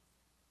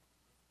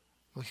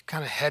 We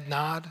kind of head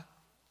nod.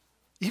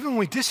 Even when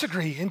we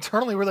disagree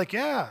internally, we're like,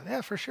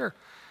 yeah, for sure.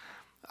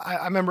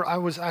 I remember I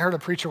heard a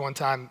preacher one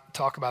time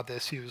talk about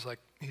this. He's like,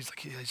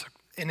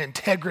 in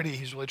integrity,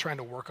 he's really trying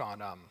to work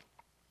on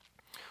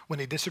when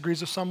he disagrees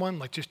with someone,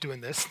 like just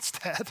doing this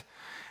instead.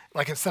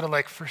 Like instead of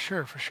like, for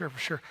sure.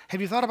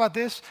 Have you thought about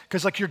this?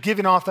 Because like you're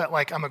giving off that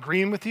like, I'm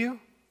agreeing with you.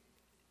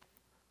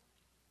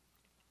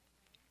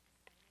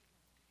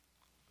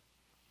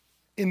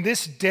 In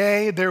this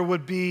day, there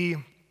would be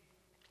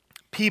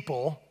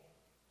people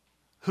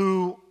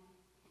who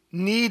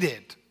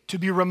needed to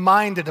be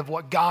reminded of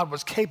what God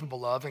was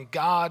capable of, and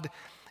God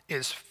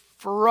is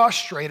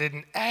frustrated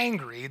and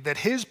angry that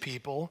his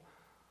people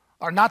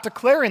are not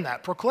declaring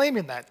that,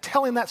 proclaiming that,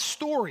 telling that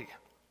story.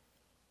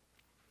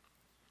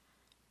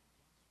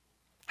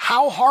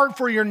 How hard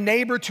for your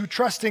neighbor to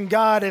trust in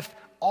God if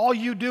all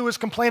you do is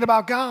complain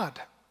about God?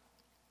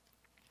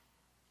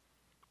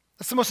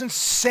 That's the most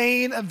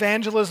insane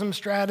evangelism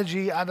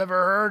strategy I've ever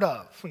heard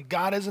of, and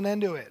God isn't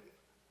into it.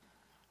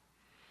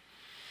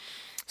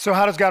 So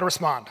how does God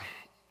respond?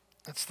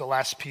 That's the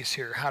last piece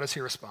here. How does he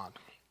respond?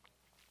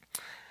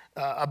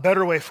 A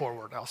better way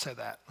forward, I'll say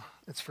that.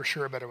 It's for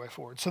sure a better way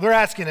forward. So they're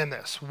asking in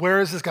this, where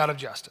is this God of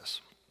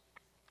justice?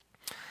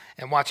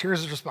 And watch,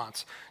 here's his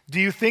response. Do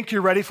you think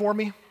you're ready for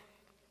me?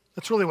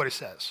 That's really what he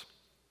says.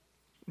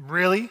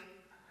 Really?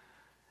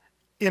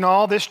 In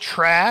all this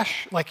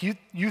trash, like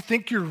you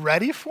think you're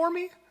ready for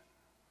me?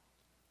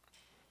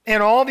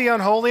 And all the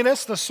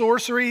unholiness, the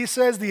sorcery, he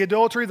says, the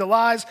adultery, the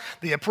lies,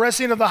 the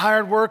oppressing of the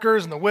hired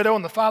workers and the widow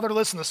and the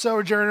fatherless and the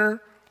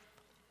sojourner.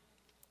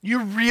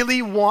 You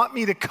really want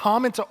me to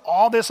come into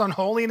all this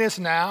unholiness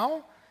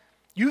now?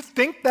 You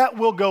think that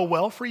will go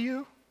well for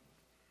you?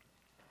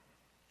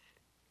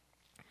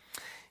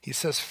 He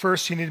says,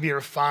 first you need to be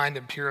refined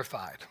and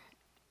purified.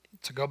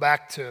 To go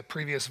back to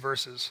previous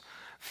verses,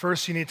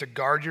 first you need to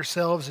guard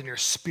yourselves in your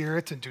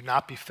spirit and do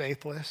not be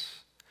faithless.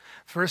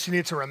 First, you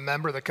need to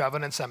remember the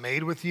covenants I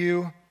made with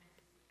you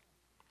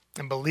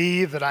and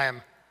believe that I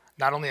am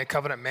not only a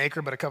covenant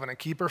maker, but a covenant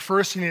keeper.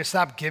 First, you need to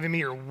stop giving me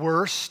your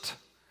worst.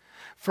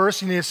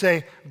 First, you need to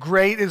say,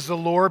 great is the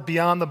Lord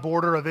beyond the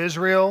border of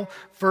Israel.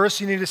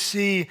 First, you need to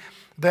see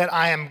that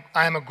I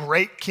am a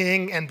great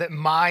king and that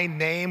my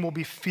name will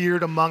be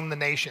feared among the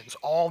nations.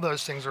 All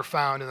those things are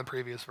found in the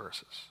previous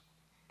verses.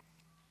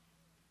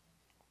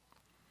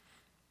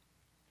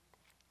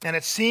 And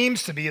it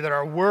seems to be that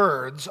our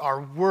words,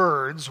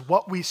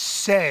 what we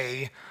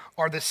say,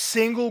 are the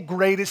single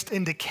greatest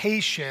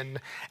indication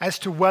as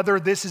to whether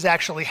this is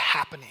actually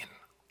happening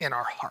in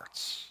our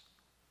hearts.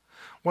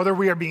 Whether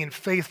we are being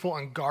faithful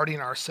and guarding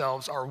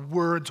ourselves, our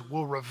words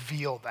will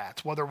reveal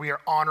that. Whether we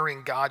are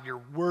honoring God,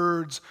 your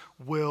words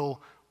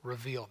will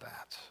reveal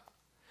that.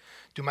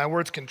 Do my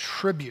words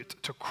contribute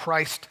to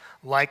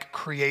Christ-like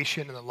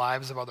creation in the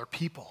lives of other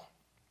people?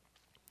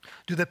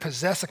 Do they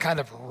possess a kind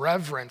of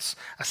reverence,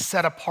 a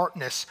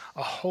set-apartness,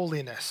 a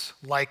holiness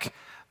like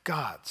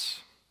God's?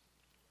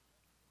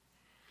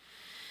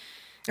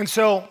 And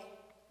so,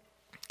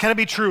 can it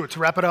be true, to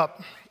wrap it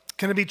up,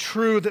 can it be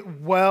true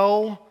that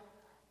well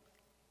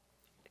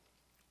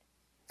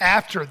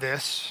after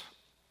this,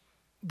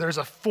 there's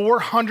a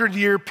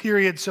 400-year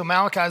period, so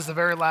Malachi is the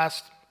very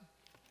last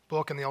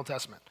book in the Old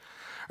Testament.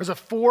 There's a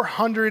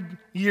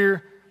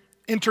 400-year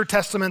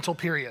intertestamental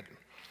period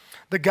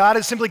that God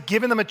has simply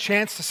given them a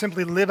chance to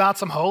simply live out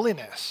some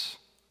holiness.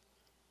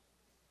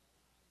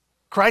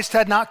 Christ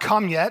had not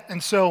come yet,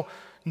 and so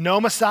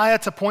no Messiah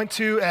to point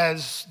to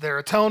as their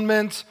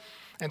atonement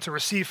and to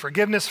receive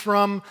forgiveness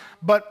from,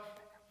 but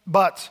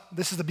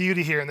this is the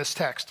beauty here in this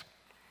text.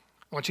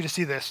 I want you to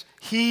see this.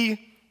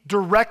 He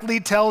directly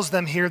tells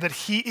them here that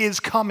he is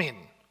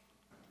coming.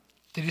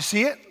 Did you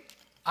see it?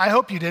 I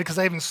hope you did, because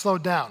I even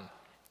slowed down.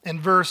 In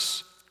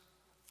verse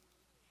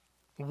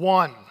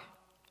 1,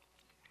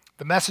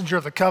 the messenger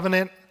of the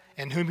covenant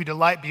in whom you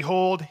delight,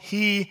 behold,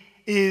 he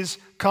is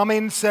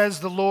coming, says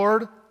the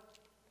Lord.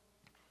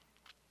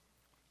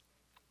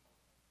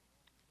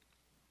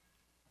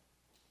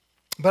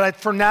 But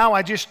for now,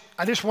 I just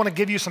want to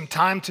give you some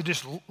time to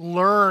just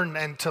learn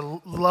and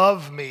to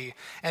love me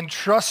and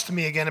trust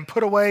me again and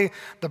put away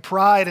the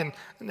pride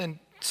and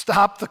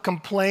stop the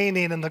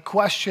complaining and the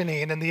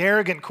questioning and the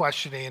arrogant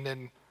questioning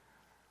and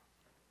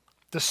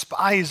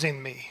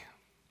despising me.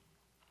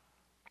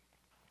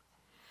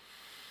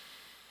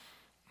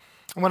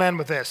 I want to end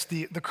with this.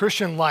 The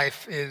Christian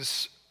life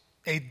is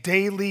a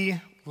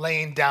daily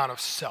laying down of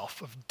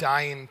self, of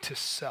dying to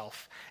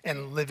self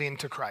and living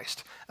to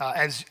Christ.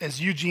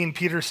 As Eugene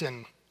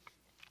Peterson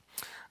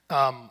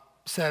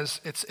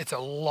says, it's a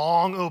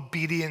long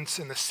obedience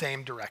in the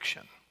same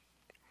direction.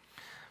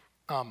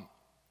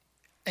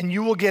 And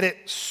you will get it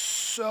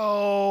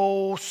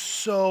so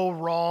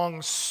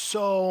wrong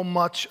so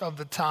much of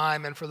the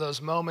time. And for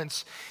those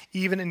moments,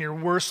 even in your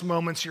worst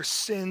moments, your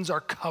sins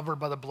are covered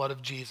by the blood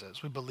of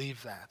Jesus. We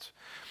believe that.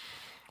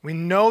 We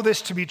know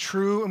this to be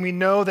true, and we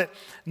know that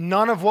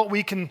none of what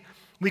we can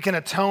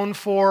atone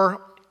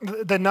for,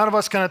 that none of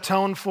us can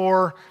atone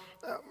for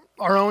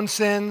our own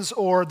sins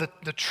or the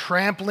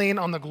trampling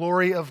on the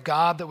glory of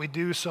God that we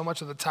do so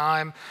much of the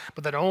time,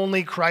 but that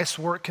only Christ's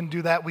work can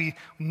do that. We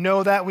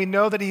know that. We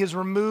know that he has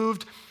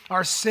removed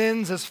our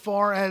sins as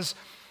far as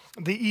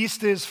the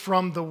east is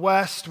from the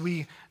west.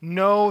 We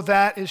know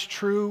that is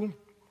true.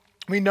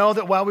 We know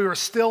that while we were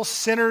still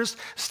sinners,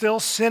 still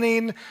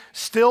sinning,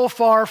 still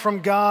far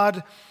from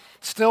God,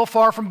 still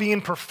far from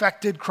being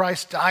perfected,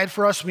 Christ died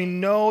for us. We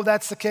know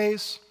that's the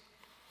case.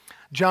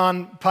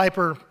 John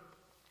Piper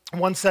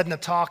once said in a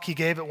talk he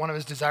gave at one of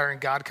his Desiring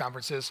God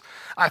conferences,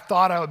 "I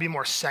thought I would be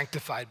more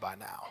sanctified by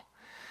now."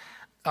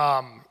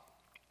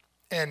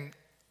 And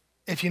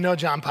if you know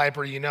John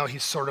Piper, you know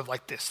he's sort of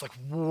like this, like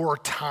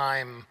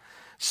wartime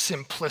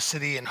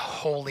simplicity and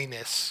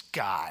holiness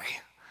guy.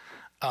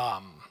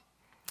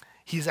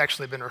 He's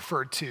actually been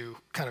referred to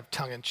kind of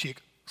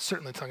tongue-in-cheek,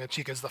 certainly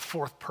tongue-in-cheek, as the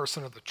fourth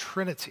person of the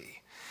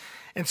Trinity.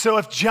 And so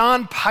if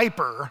John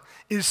Piper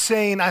is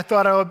saying, I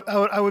thought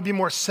I would be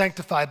more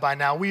sanctified by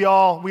now, we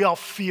all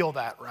feel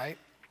that, right?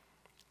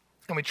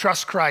 And we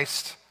trust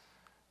Christ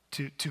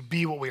to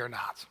be what we are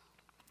not.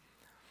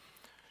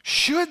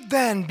 Should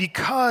then,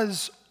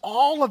 because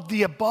all of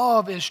the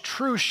above is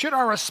true, should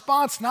our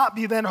response not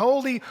be then,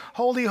 holy,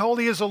 holy,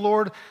 holy is the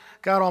Lord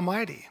God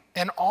Almighty,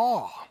 and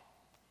awe?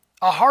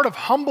 A heart of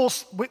humble,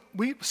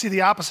 we see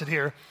the opposite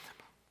here.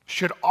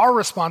 Should our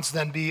response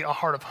then be a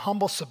heart of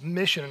humble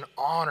submission and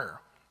honor?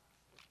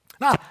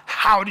 Not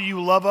how do you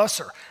love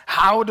us, or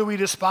how do we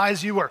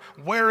despise you, or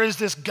where is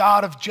this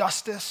God of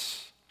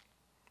justice?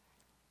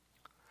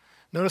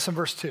 Notice in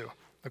verse 2,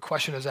 the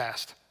question is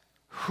asked,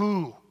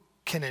 who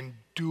can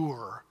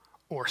endure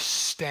or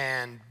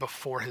stand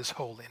before his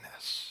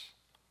holiness?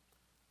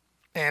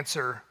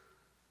 Answer,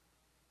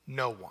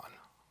 no one.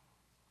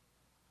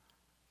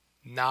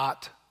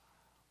 Not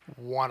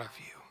one of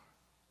you.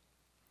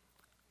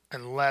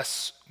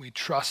 Unless we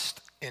trust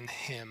in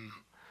him,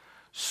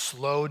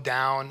 slow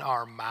down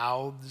our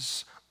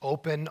mouths,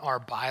 open our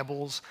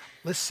Bibles,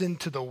 listen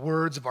to the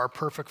words of our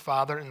perfect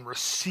Father, and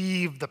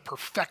receive the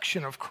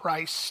perfection of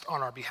Christ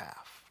on our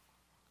behalf.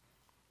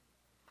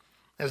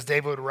 As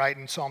David would write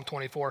in Psalm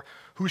 24,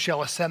 who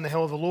shall ascend the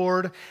hill of the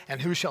Lord, and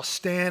who shall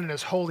stand in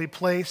his holy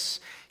place?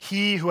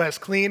 He who has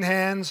clean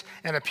hands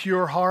and a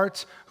pure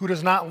heart, who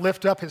does not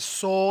lift up his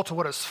soul to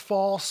what is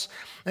false,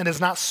 and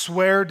does not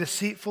swear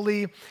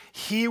deceitfully,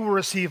 he will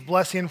receive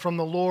blessing from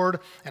the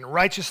Lord and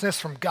righteousness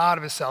from God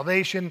of his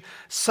salvation.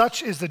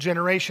 Such is the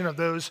generation of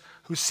those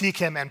who seek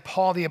him. And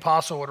Paul the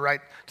apostle would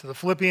write to the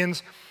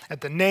Philippians,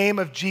 at the name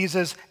of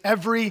Jesus,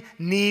 every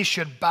knee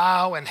should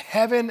bow in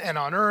heaven and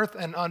on earth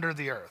and under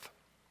the earth.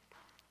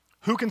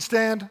 Who can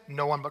stand?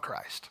 No one but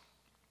Christ.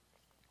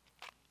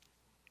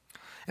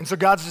 And so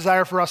God's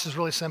desire for us is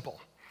really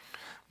simple,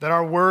 that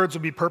our words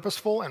would be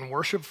purposeful and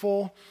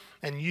worshipful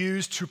and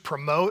used to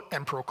promote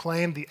and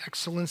proclaim the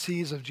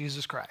excellencies of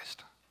Jesus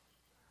Christ,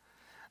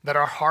 that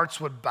our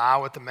hearts would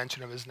bow at the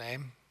mention of his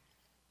name.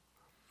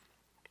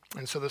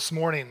 And so this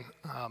morning,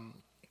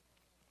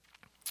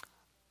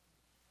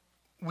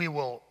 we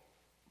will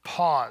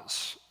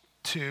pause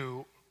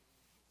to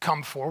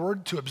come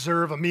forward to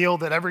observe a meal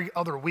that every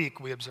other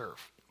week we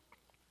observe.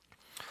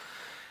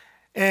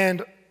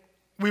 And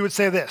we would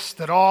say this,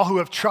 that all who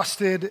have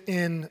trusted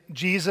in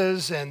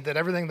Jesus and that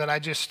everything that I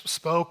just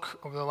spoke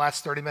over the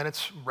last 30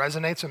 minutes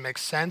resonates and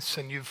makes sense,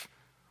 and you've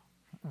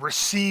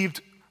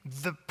received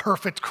the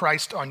perfect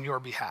Christ on your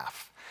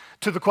behalf.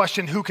 To the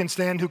question, who can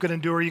stand, who can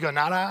endure, you go,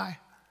 not I,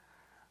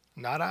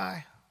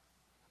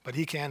 but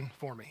he can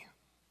for me.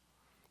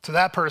 To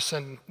that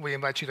person, we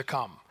invite you to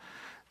come.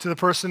 To the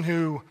person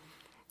who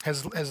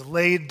has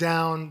laid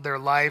down their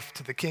life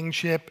to the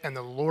kingship and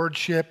the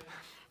lordship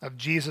of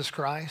Jesus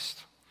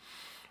Christ.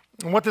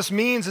 And what this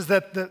means is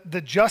that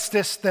the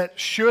justice that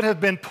should have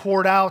been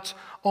poured out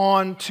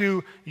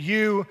onto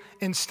you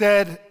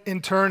instead,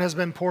 in turn, has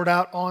been poured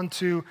out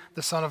onto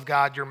the Son of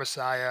God, your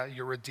Messiah,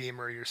 your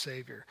Redeemer, your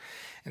Savior.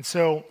 And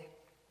so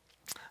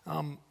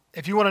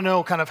if you want to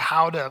know kind of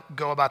how to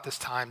go about this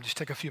time, just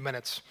take a few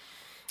minutes.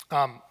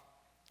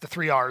 The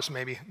 3 R's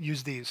maybe,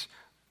 use these.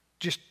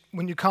 Just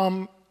when you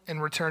come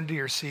and return to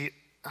your seat,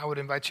 I would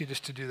invite you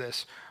just to do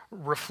this.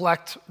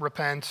 Reflect,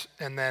 repent,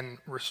 and then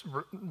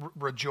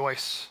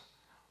rejoice.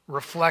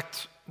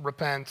 Reflect,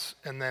 repent,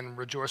 and then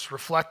rejoice.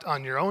 Reflect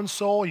on your own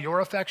soul, your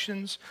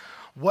affections,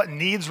 what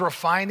needs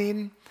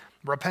refining.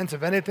 Repent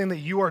of anything that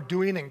you are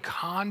doing in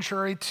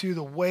contrary to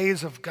the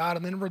ways of God,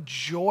 and then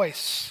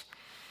rejoice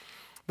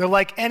That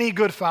like any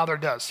good father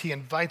does, he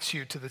invites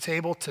you to the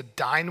table to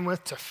dine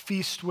with, to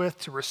feast with,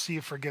 to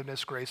receive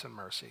forgiveness, grace, and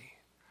mercy.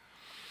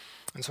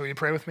 And so will you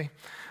pray with me?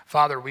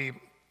 Father, we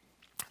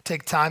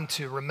take time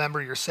to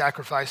remember your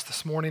sacrifice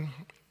this morning.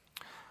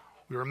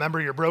 We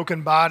remember your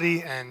broken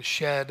body and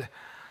shed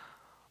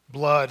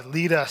blood.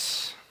 Lead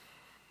us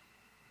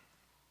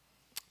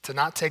to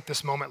not take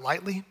this moment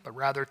lightly, but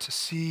rather to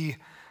see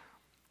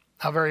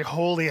how very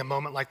holy a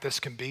moment like this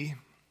can be.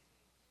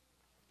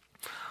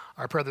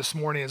 Our prayer this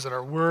morning is that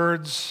our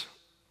words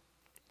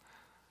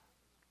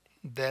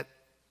that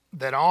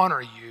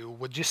honor you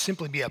would just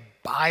simply be a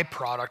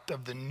byproduct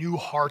of the new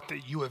heart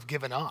that you have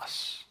given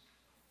us.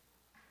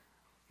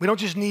 We don't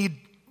just need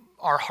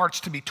our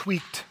hearts to be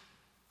tweaked,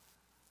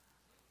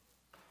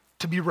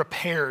 to be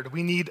repaired.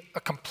 We need a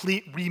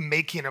complete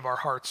remaking of our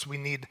hearts. We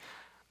need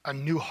a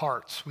new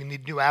heart. We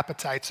need new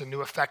appetites and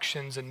new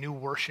affections and new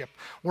worship.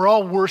 We're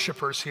all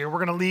worshipers here. We're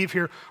going to leave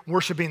here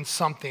worshiping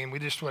something. We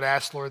just would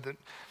ask, Lord,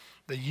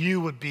 that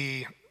you would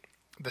be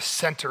the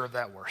center of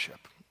that worship.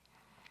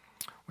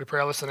 We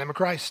pray all this in the name of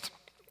Christ.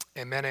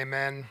 Amen,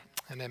 amen,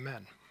 and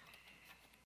amen.